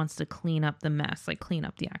and she wants to clean up the mess, like clean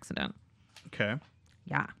up the accident. Okay.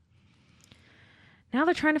 Yeah. Now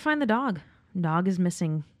they're trying to find the dog. Dog is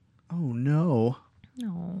missing. Oh no.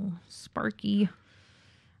 Oh, Sparky.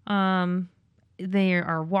 They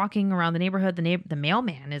are walking around the neighborhood. The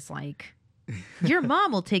mailman is like, your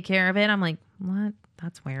mom will take care of it. I'm like, what?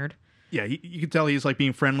 That's weird. Yeah, you can tell he's like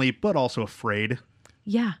being friendly, but also afraid.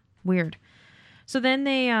 Yeah, weird. So then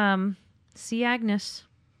they see Agnes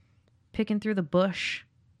picking through the bush.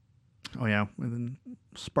 Oh yeah, and then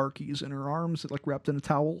Sparky's in her arms, like wrapped in a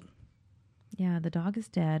towel. Yeah, the dog is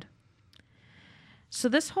dead. So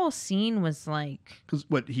this whole scene was like... Because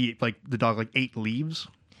the dog like ate leaves?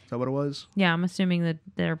 Is that what it was? Yeah, I'm assuming that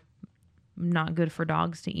they're not good for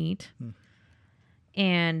dogs to eat.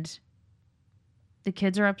 And the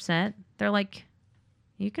kids are upset. They're like,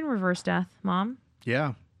 you can reverse death, Mom.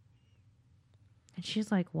 Yeah. And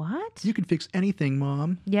she's like, what? You can fix anything,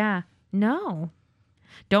 Mom. Yeah. No.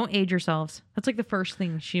 Don't age yourselves. That's like the first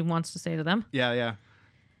thing she wants to say to them. Yeah, yeah.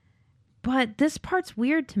 But this part's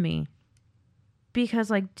weird to me. Because,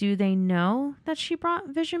 like, do they know that she brought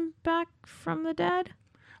Vision back from the dead?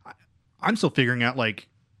 I'm still figuring out, like,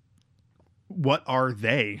 what are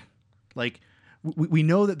they? Like, we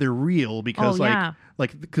know that they're real because,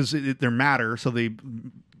 because they're matter, so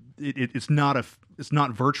it's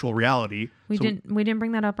not virtual reality. We didn't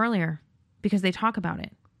bring that up earlier because they talk about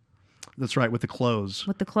it. That's right, with the clothes.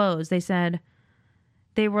 With the clothes, they said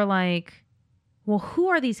they were like, well, who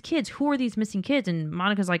are these kids? Who are these missing kids? And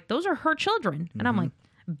Monica's like, those are her children. And I'm like,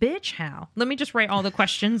 Bitch, how? Let me just write all the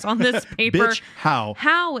questions on this paper. Bitch, how?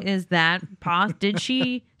 How is that possible? Did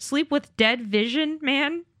she sleep with dead Vision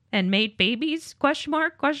Man and made babies? Question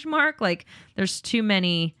mark, question mark. Like, there's too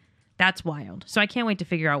many. That's wild. So I can't wait to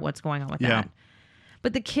figure out what's going on with that.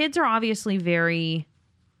 But the kids are obviously very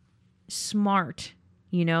smart.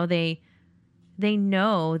 You know, they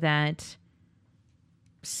know that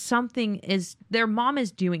their mom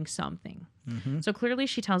is doing something. So clearly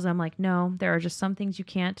she tells them, like, no, there are just some things you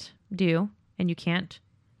can't do, and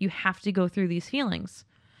you have to go through these feelings.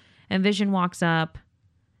 And Vision walks up.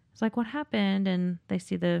 It's like, what happened? And they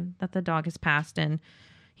see that the dog has passed, and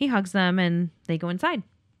he hugs them, and they go inside.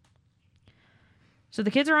 So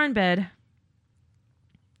the kids are on bed,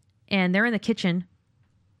 and they're in the kitchen,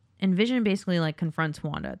 and Vision basically, like, confronts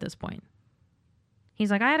Wanda at this point.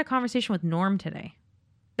 He's like, I had a conversation with Norm today.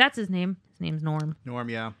 That's his name. His name's Norm. Norm,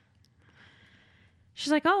 yeah.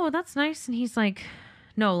 She's like, oh, well, that's nice. And he's like,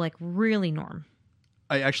 no, like, really, Norm.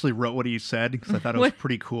 I actually wrote what he said because I thought it was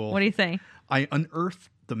pretty cool. What do you say? I unearthed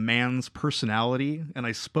the man's personality, and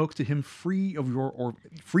I spoke to him free of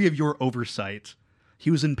your oversight. He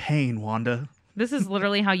was in pain, Wanda. This is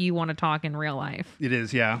literally how you want to talk in real life. It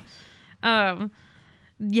is, yeah.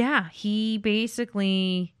 Yeah, he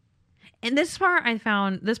basically, and this part I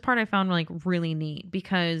found like really neat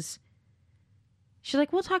because she's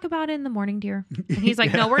like, we'll talk about it in the morning, dear. And he's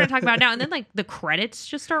like, no, we're going to talk about it now. And then, like, the credits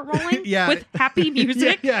just start rolling with happy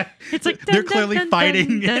music. Yeah. It's like, they're clearly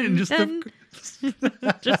fighting and just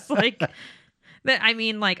just like that. I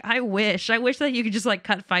mean, like, I wish that you could just, like,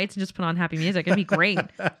 cut fights and just put on happy music. It'd be great.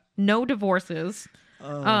 No divorces.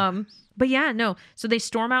 But yeah, no. So they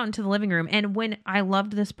storm out into the living room. And when I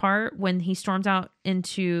loved this part, when he storms out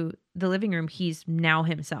into the living room, he's now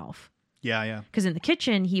himself. Yeah. Because in the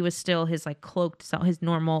kitchen, he was still his, like, cloaked self, his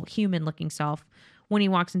normal human looking self. When he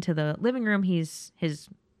walks into the living room, he's his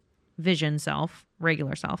Vision self,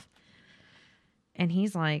 regular self. And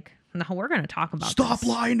he's like, no, we're going to talk about Stop this.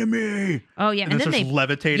 lying to me. Oh, yeah. And then they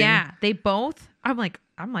levitating. Yeah. They both, I'm like,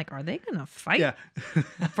 are they going to fight? Yeah.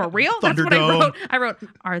 For real? That's what I wrote. I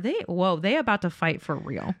wrote, they about to fight for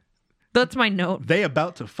real. That's my note. They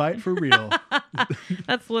about to fight for real.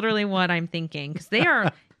 That's literally what I'm thinking. Because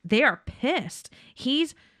they are pissed.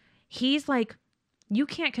 He's like, you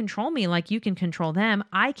can't control me like you can control them.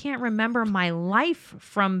 I can't remember my life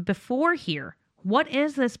from before here. What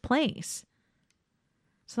is this place?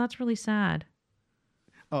 So that's really sad.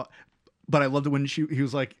 But I loved it when he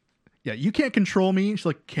was like, yeah, you can't control me. She's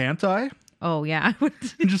like, can't I? Oh, yeah.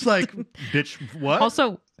 And just like, bitch, what?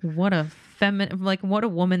 Also, what a what a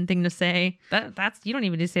woman thing to say. That's you don't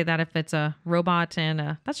even need to say that if it's a robot,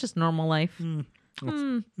 and that's just normal life.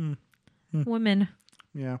 Women.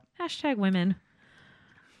 Yeah. Hashtag women.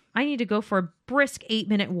 I need to go for a brisk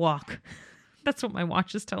 8-minute walk. That's what my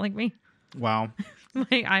watch is telling me. Wow. My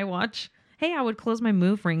iWatch. Hey, I would close my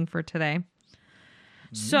move ring for today.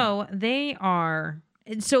 So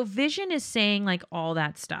so Vision is saying, like, all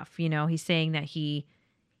that stuff, you know, he's saying that he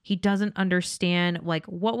doesn't understand, like,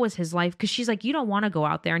 what was his life? Because she's like, you don't want to go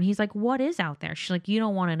out there. And he's like, what is out there? She's like, you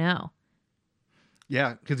don't want to know.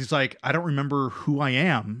 Yeah, because he's like, I don't remember who I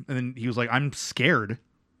am. And then he was like, I'm scared.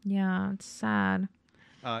 Yeah, it's sad.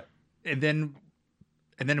 And then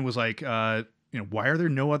it was like, why are there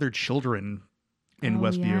no other children in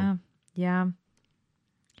Westview? Yeah.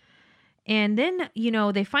 And then,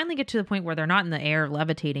 they finally get to the point where they're not in the air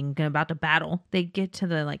levitating, about to battle. They get to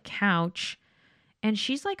the, like, couch, and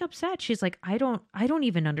she's, like, upset. She's like, I don't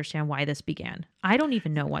even understand why this began. I don't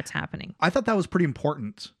even know what's happening. I thought that was pretty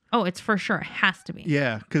important. Oh, it's for sure. It has to be.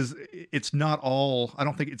 Yeah, because it's not all, I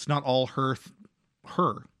don't think it's not all her.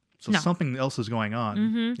 So something else is going on.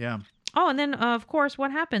 Mm-hmm. Yeah. Oh, and then, of course,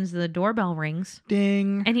 what happens? The doorbell rings.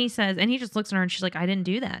 Ding. And he just looks at her, and she's like, I didn't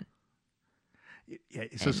do that. Yeah,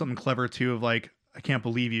 he says something clever, too, of like, I can't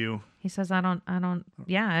believe you. He says, I don't,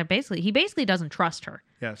 yeah, he basically doesn't trust her.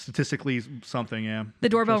 Yeah, statistically something, yeah. The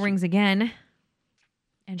doorbell rings again,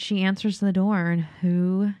 and she answers the door, and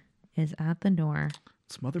who is at the door?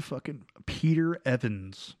 It's motherfucking Peter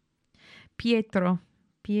Evans. Pietro?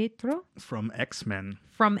 From X-Men.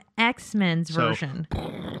 From X-Men's version.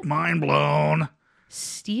 Mind blown.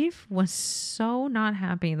 Steve was so not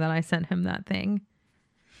happy that I sent him that thing.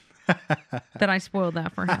 That I spoiled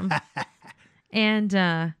that for him. And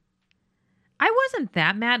I wasn't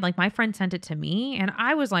that mad. Like, my friend sent it to me, and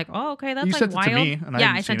I was like, oh, okay, that's you like sent wild. It to me, and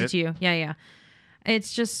I sent it to you. Yeah.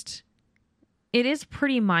 It's just, it is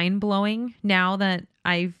pretty mind-blowing now that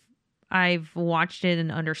I've watched it and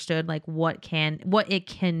understood, like, what it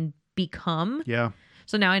can become. Yeah.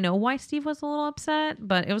 So now I know why Steve was a little upset,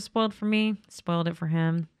 but it was spoiled for me. Spoiled it for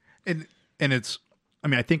him. And it's I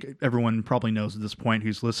mean, I think everyone probably knows at this point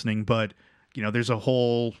who's listening, but there's a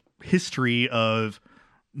whole history of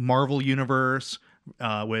Marvel Universe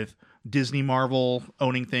with Disney Marvel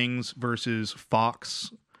owning things versus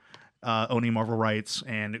Fox owning Marvel rights,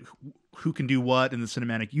 and who can do what in the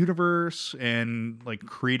cinematic universe, and like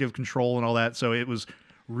creative control and all that. So it was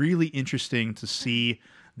really interesting to see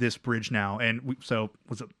this bridge now. And so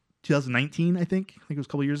was it 2019? I think it was a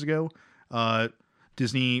couple years ago.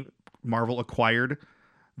 Disney Marvel acquired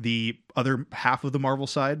the other half of the Marvel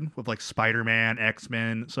side with like Spider-Man,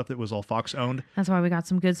 X-Men, stuff that was all Fox owned. That's why we got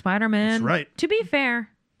some good Spider-Man. That's right. To be fair,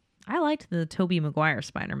 I liked the Tobey Maguire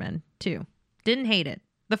Spider-Man too. Didn't hate it.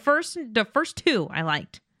 The first two I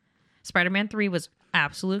liked. Spider-Man 3 was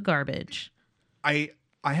absolute garbage. I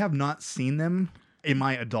have not seen them in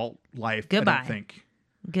my adult life. Goodbye. I don't think.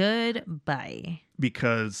 Goodbye.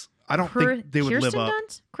 Because I don't think they would live up.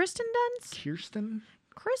 Kristen Kirsten?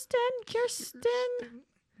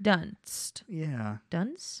 Dunst. Yeah.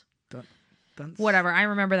 Dunst? Dunst. Whatever. I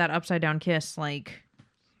remember that upside down kiss. Like,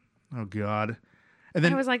 oh God. And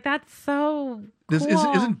then I was like, that's so this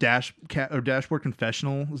cool. isn't Dashboard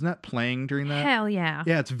Confessional. Isn't that playing during that? Hell yeah.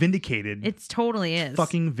 Yeah, it's Vindicated. It totally is.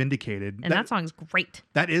 Fucking Vindicated. And that song's great.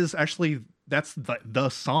 That is actually that's the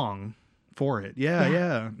song for it.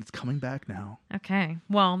 Yeah. It's coming back now. Okay.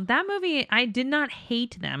 Well, that movie, I did not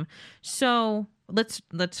hate them. So that's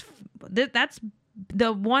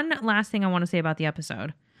the one last thing I want to say about the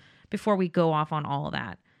episode before we go off on all of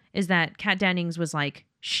that is that Kat Dennings was like,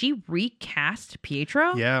 she recast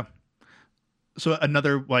Pietro. Yeah. So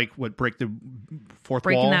another like breaking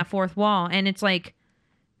that fourth wall, and it's like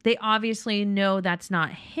they obviously know that's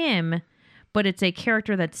not him, but it's a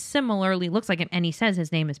character that similarly looks like him, and he says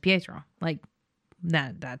his name is Pietro. Like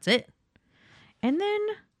that's it. And then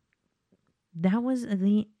that was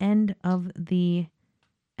the end of the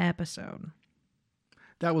episode.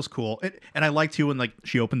 That was cool. And I liked too when like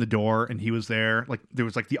she opened the door and he was there. Like there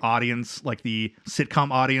was like the audience, like the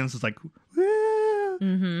sitcom audience is like, ah.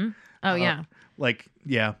 Mm-hmm. Oh yeah. Like,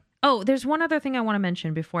 yeah. Oh, there's one other thing I want to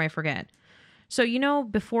mention before I forget. So,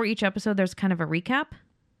 before each episode, there's kind of a recap.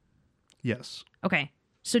 Yes. Okay.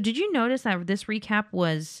 So did you notice that this recap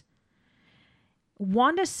was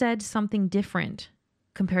Wanda said something different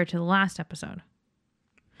compared to the last episode?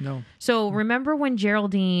 No. So remember when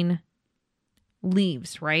Geraldine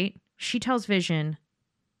leaves, right? She tells Vision,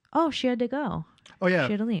 oh, she had to go. Oh, yeah.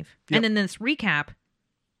 She had to leave. Yep. And then this recap,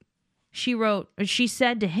 she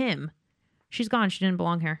said to him, she's gone. She didn't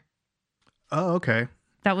belong here. Oh, okay.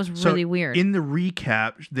 That was really weird. In the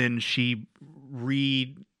recap, then she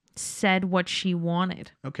said what she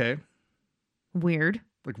wanted. Okay. Weird.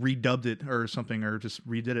 Like redubbed it or something, or just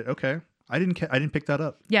redid it. Okay. I didn't pick that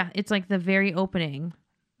up. Yeah, it's like the very opening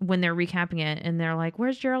when they're recapping it and they're like,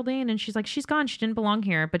 where's Geraldine? And she's like, she's gone. She didn't belong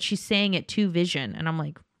here. But she's saying it to Vision. And I'm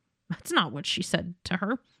like, that's not what she said to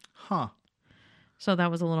her. Huh. So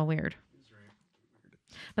that was a little weird.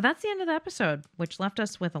 But that's the end of the episode, which left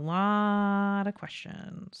us with a lot of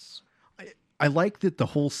questions. I like that the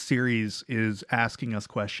whole series is asking us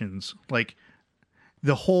questions. Like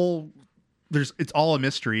it's all a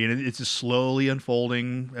mystery, and it's just slowly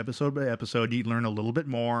unfolding episode by episode. You learn a little bit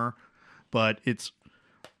more, but there's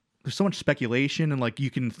so much speculation, and like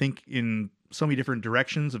you can think in so many different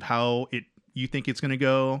directions of how you think it's going to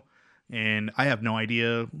go, and I have no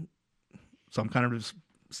idea. So I'm kind of just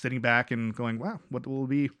sitting back and going, wow, what will it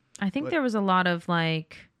be? I think there was a lot of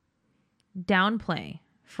like downplay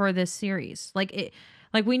for this series. Like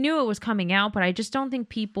we knew it was coming out, but I just don't think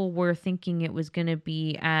people were thinking it was going to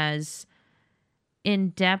be as in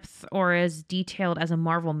depth or as detailed as a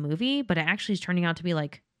Marvel movie, but it actually is turning out to be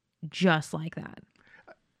like just like that.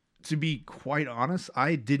 To be quite honest,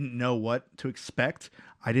 I didn't know what to expect.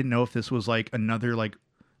 I didn't know if this was like another like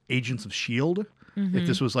Agents of S.H.I.E.L.D. Mm-hmm. If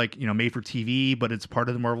this was like, made for TV, but it's part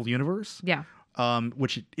of the Marvel Universe. Yeah.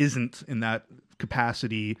 Which it isn't in that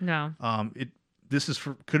capacity. No.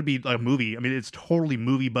 Could be like a movie. I mean, it's totally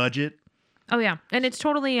movie budget. Oh yeah. And it's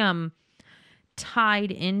totally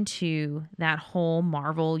tied into that whole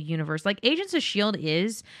Marvel universe. Like Agents of S.H.I.E.L.D.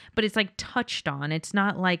 is, but it's like touched on. It's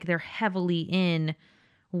not like they're heavily in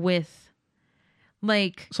with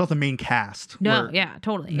like It's not the main cast. No, yeah,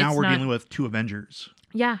 totally. Now we're dealing with two Avengers.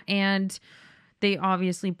 Yeah, and they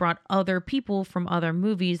obviously brought other people from other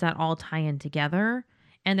movies that all tie in together.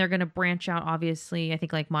 And they're going to branch out, obviously, I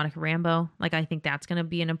think like Monica Rambeau. Like, I think that's going to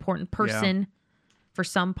be an important person for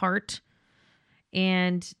some part.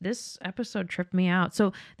 And this episode tripped me out.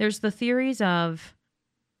 So there's the theories of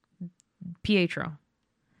Pietro.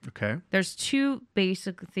 Okay. There's two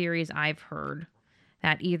basic theories I've heard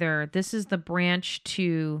that either this is the branch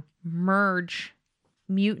to merge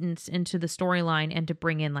mutants into the storyline and to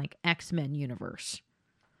bring in like X-Men universe.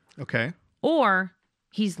 Okay. Or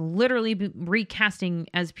he's literally recasting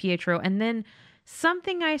as Pietro. And then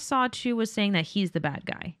something I saw too was saying that he's the bad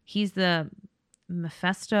guy. He's the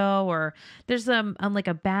Mephisto, or there's like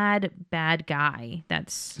a bad guy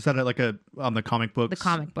that's... Is that like a on the comic books? The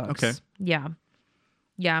comic books. Okay. Yeah.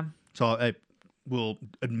 Yeah. So I will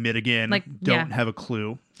admit again, Like, don't have a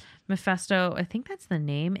clue. Mephisto, I think that's the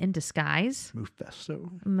name in disguise.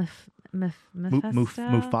 Mephisto? Mephisto?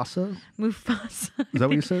 Mufasa? Mufasa. Is that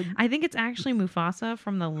what you said? I think it's actually Mufasa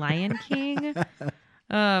from The Lion King.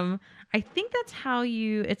 I think that's how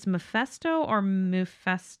it's Mephisto or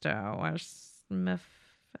Mephisto. Or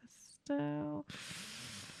Mephisto.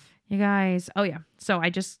 You guys. Oh yeah. So I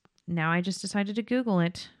just decided to Google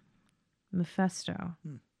it. Mephisto.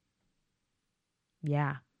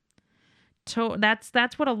 Yeah.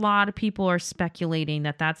 That's what a lot of people are speculating,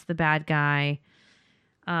 that's the bad guy.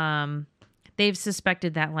 They've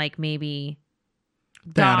suspected that like maybe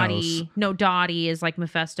Dottie is like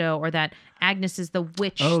Mephisto, or that Agnes is the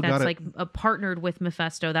witch that's like partnered with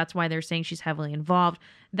Mephisto. That's why they're saying she's heavily involved,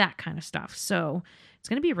 that kind of stuff. So it's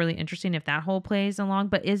going to be really interesting if that whole plays along.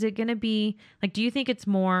 But is it going to be like, do you think it's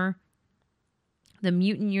more the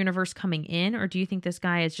mutant universe coming in, or do you think this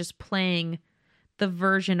guy is just playing the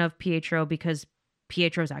version of Pietro because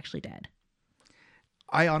Pietro's actually dead?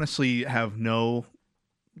 I honestly have no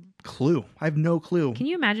clue. I have no clue. Can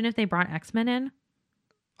you imagine if they brought X-Men in?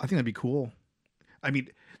 I think that'd be cool. I mean,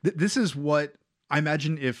 this is what I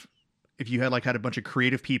imagine if you had a bunch of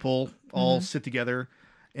creative people all sit together,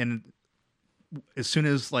 and as soon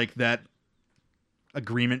as like that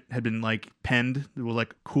agreement had been like penned, they were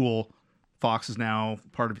like, cool, Fox is now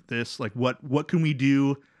part of this. Like, what can we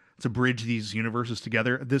do to bridge these universes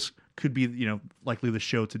together? This could be, likely the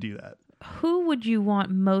show to do that. Who would you want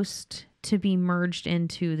most to be merged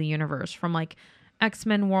into the universe from like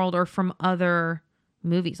X-Men world, or from other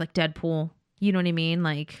movies like Deadpool? You know what I mean?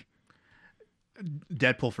 Like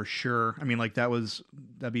Deadpool for sure. I mean, like that'd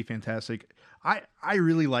be fantastic. I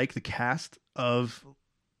really like the cast of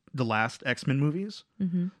the last X-Men movies.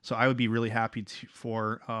 Mm-hmm. So I would be really happy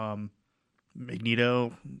for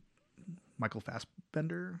Magneto, Michael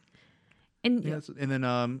Fassbender. And then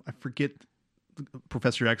I forget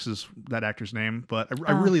Professor X's that actor's name, but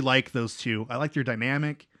I really like those two. I like their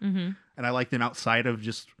dynamic, and I like them outside of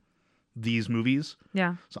just these movies.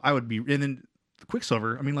 Yeah. So I would be, and then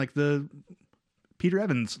Quicksilver. I mean, like the Peter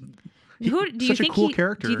Evans. Such a cool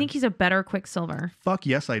character. Do you think he's a better Quicksilver? Fuck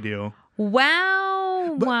yes, I do.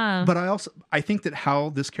 Wow. But I think that how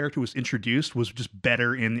this character was introduced was just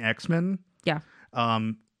better in the X-Men. Yeah.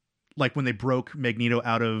 Like when they broke Magneto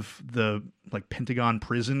out of the like Pentagon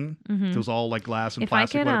prison, it was all like glass and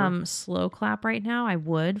plastic. If I could slow clap right now, I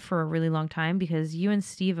would, for a really long time, because you and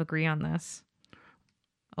Steve agree on this.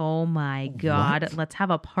 Oh my God. What? Let's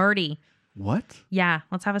have a party. What? Yeah,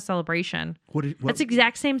 let's have a celebration. That's the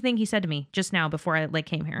exact same thing he said to me just now before I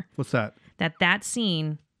came here. What's that? That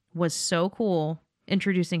scene was so cool,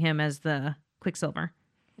 introducing him as the Quicksilver.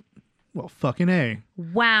 Well, fucking A.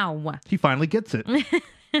 Wow. He finally gets it.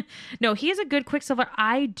 No, he is a good Quicksilver.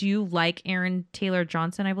 I do like Aaron Taylor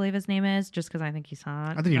Johnson, I believe his name is, just because I think he's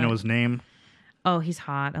hot. I think you know his name. Oh, he's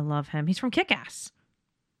hot. I love him. He's from Kick-Ass.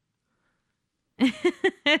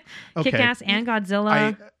 Okay. Kick-Ass and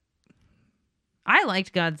Godzilla. I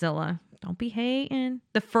liked Godzilla. Don't be hating.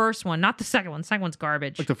 The first one, not the second one. The second one's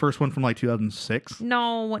garbage. Like the first one from like 2006?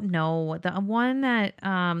 No. The one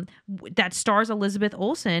that stars Elizabeth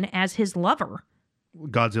Olsen as his lover.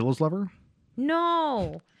 Godzilla's lover?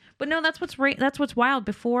 No. But no, that's what's wild.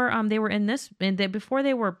 Before they were in this, before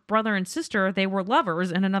they were brother and sister, they were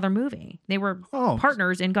lovers in another movie. They were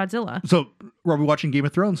partners in Godzilla. So are we watching Game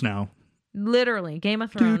of Thrones now? Literally, Game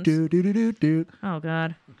of Thrones. Oh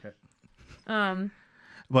God. Okay.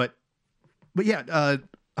 But yeah, how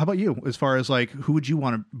about you? As far as like, who would you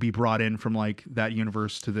want to be brought in from like that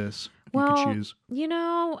universe to this? If you could choose.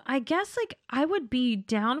 I guess like I would be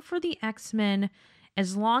down for the X-Men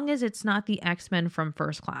as long as it's not the X-Men from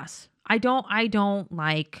First Class. I don't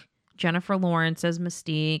like Jennifer Lawrence as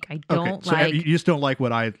Mystique. I don't like. You just don't like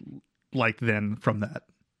what I like then from that.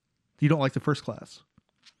 You don't like the First Class.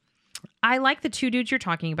 I like the two dudes you're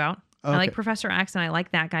talking about. Okay. I like Professor X, and I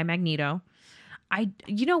like that guy Magneto.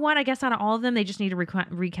 You know what? I guess out of all of them, they just need to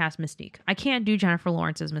recast Mystique. I can't do Jennifer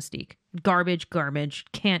Lawrence as Mystique. Garbage.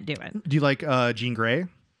 Can't do it. Do you like Jean Grey?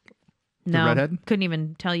 No, redhead? Couldn't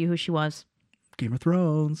even tell you who she was. Game of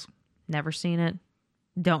Thrones. Never seen it.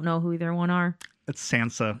 Don't know who either one are. It's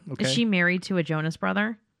Sansa. Okay. Is she married to a Jonas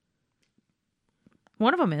brother?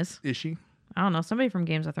 One of them is. Is she? I don't know. Somebody from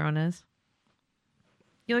Games of Thrones is.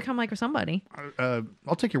 You like come like somebody.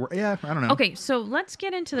 I'll take your word. Yeah, I don't know. Okay, so let's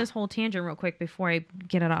get into this whole tangent real quick before I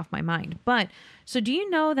get it off my mind. But so do you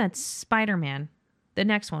know that Spider-Man, the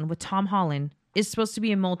next one with Tom Holland, is supposed to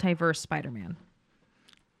be a multiverse Spider-Man?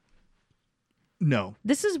 No.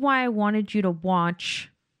 This is why I wanted you to watch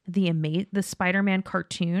the Spider-Man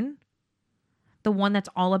cartoon, the one that's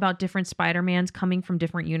all about different Spider-Mans coming from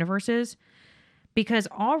different universes, because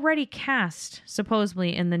already cast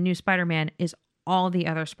supposedly in the new Spider-Man is all the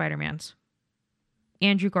other Spider-Mans.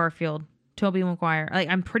 Andrew Garfield, Tobey Maguire. Like,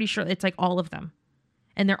 I'm pretty sure it's like all of them.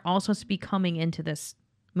 And they're all supposed to be coming into this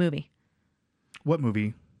movie. What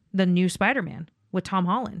movie? The new Spider-Man with Tom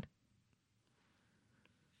Holland.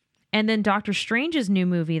 And then Doctor Strange's new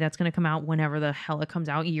movie that's going to come out whenever the hell it comes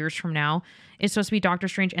out, years from now, is supposed to be Doctor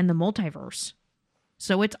Strange and the Multiverse.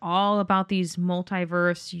 So it's all about these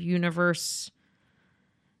multiverse universe.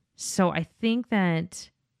 So I think that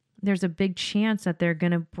there's a big chance that they're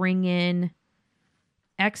going to bring in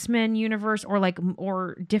X-Men universe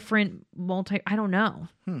or different I don't know.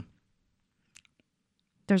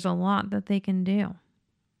 There's a lot that they can do.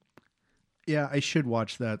 Yeah, I should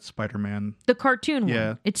watch that Spider-Man. The cartoon Yeah.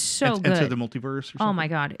 one. It's so good. Enter the Multiverse or something. Oh my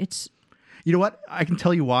God. You know what? I can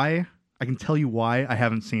tell you why. I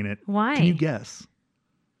haven't seen it. Why? Can you guess?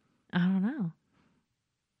 I don't know.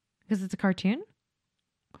 Because it's a cartoon?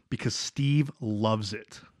 Because Steve loves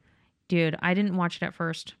it. Dude, I didn't watch it at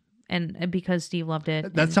first. And because Steve loved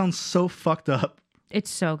it. That sounds so fucked up, It's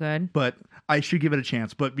so good. but I should give it a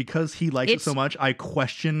chance. But because he likes it so much, I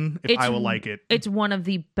question if I will like it. It's one of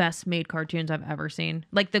the best made cartoons I've ever seen.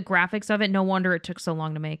 Like the graphics of it, no wonder it took so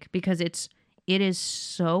long to make, because it is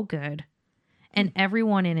so good. And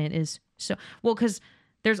everyone in it is so well, because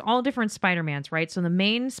there's all different Spider-Mans, right? So the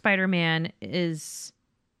main Spider-Man is,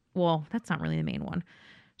 well, that's not really the main one.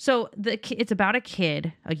 So it's about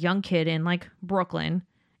a young kid in like Brooklyn,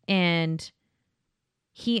 and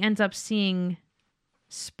he ends up seeing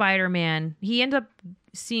Spider-Man. He ends up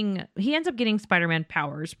getting Spider-Man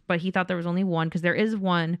powers, but he thought there was only one, because there is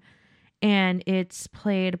one, and it's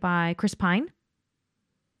played by Chris Pine.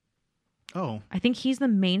 Oh. I think he's the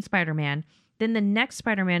main Spider-Man. Then the next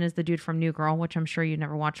Spider-Man is the dude from New Girl, which I'm sure you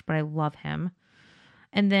never watched, but I love him.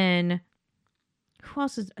 And then who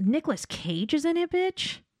else is Nicolas Cage is in it,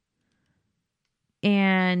 bitch.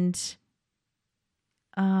 And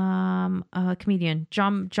a comedian,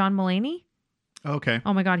 John Mulaney. Okay.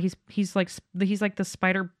 Oh my God, he's like the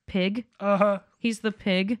Spider Pig. He's the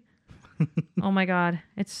pig. Oh my God,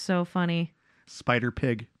 it's so funny. Spider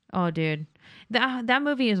Pig. Oh, dude, that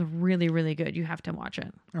movie is really, really good. You have to watch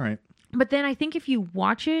it. All right. But then I think if you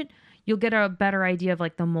watch it, you'll get a better idea of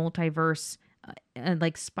like the multiverse,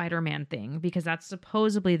 like Spider-Man thing, because that's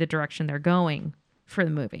supposedly the direction they're going for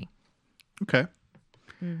the movie. Okay.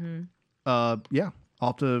 Yeah. I'll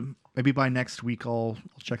have to, maybe by next week I'll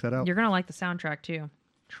check that out. You're gonna like the soundtrack too.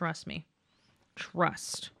 Trust me.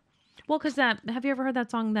 Trust. Well, because have you ever heard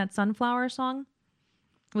that song, that Sunflower song,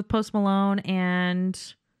 with Post Malone and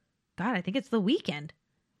God, I think it's The Weeknd.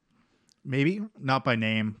 Maybe not by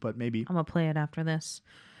name, but maybe. I'm gonna play it after this.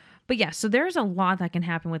 But yeah, so there's a lot that can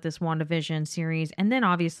happen with this WandaVision series, and then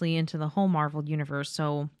obviously into the whole Marvel universe.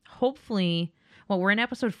 So hopefully, well, we're in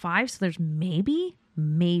episode 5, so there's maybe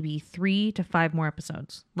 3 to 5 more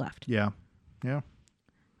episodes left. Yeah.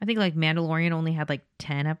 I think like Mandalorian only had like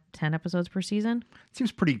 10 episodes per season. It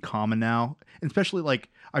seems pretty common now, and especially like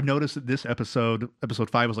I've noticed that this episode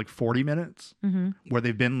 5 was like 40 minutes, where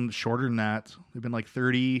they've been shorter than that. They've been like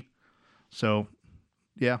 30. So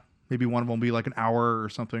yeah, maybe one of them will be like an hour or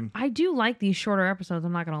something. I do like these shorter episodes,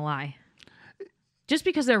 I'm not gonna lie. Just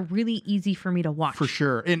because they're really easy for me to watch. For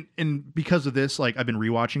sure. And because of this, like I've been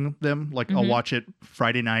rewatching them. Like I'll watch it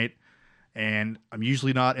Friday night, and I'm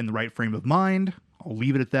usually not in the right frame of mind. I'll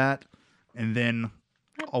leave it at that, and then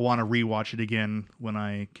I'll want to rewatch it again when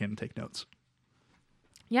I can take notes.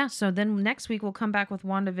 Yeah, so then next week we'll come back with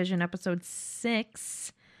WandaVision episode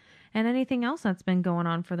 6 and anything else that's been going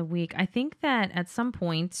on for the week. I think that at some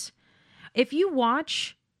point, if you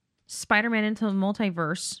watch Spider-Man Into the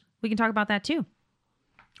Multiverse, we can talk about that too.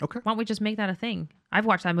 Okay. Why don't we just make that a thing? I've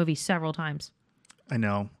watched that movie several times. I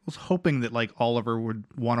know. I was hoping that like Oliver would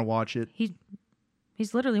want to watch it.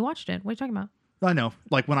 He's literally watched it. What are you talking about? I know.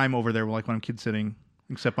 Like when I'm over there, like when I'm kid sitting,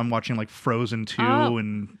 except I'm watching like Frozen 2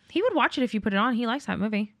 and He would watch it if you put it on. He likes that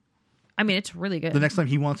movie. I mean, it's really good. the next time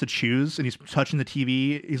he wants to choose and he's touching the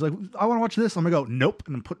TV, he's like, I want to watch this. I'm going to go, nope.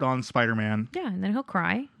 And then put on Spider-Man. Yeah, and then he'll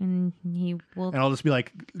cry and he will. And I'll just be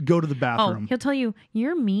like, go to the Oh, bathroom. he'll tell you,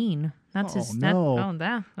 you're mean. That's his. No.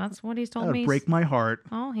 That's what he's told That'd me. break my heart.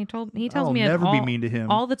 Oh, he tells I'll me never it be mean to him.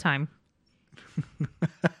 all the time.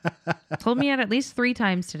 Told me at least 3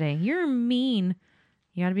 times today. You're mean.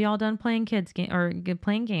 You got to be all done playing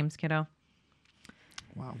playing games, kiddo.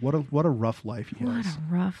 Wow, what a rough life he What has. a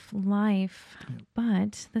rough life.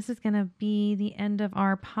 But this is going to be the end of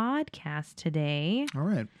our podcast today. All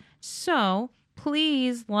right. So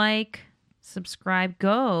please subscribe,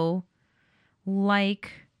 go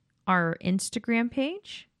like our Instagram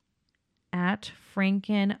page at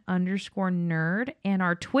Franken_nerd and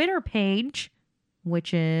our Twitter page,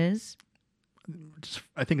 which is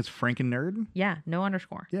I think it's Franken Nerd. no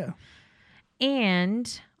underscore. Yeah.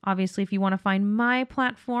 And obviously, if you want to find my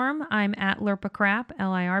platform, I'm at Lirpacrap,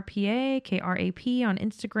 LIRPAKRAP on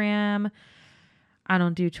Instagram. I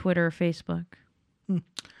don't do Twitter or Facebook.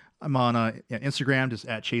 I'm on Instagram, just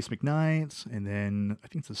at Chase McKnight, and then I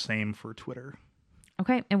think it's the same for Twitter.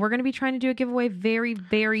 Okay, and we're going to be trying to do a giveaway very,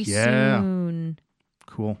 very Yeah. soon.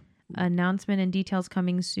 Cool. Announcement and details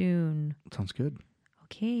coming soon. Sounds good.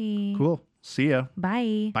 Okay. Cool. See ya.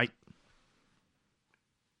 Bye. Bye.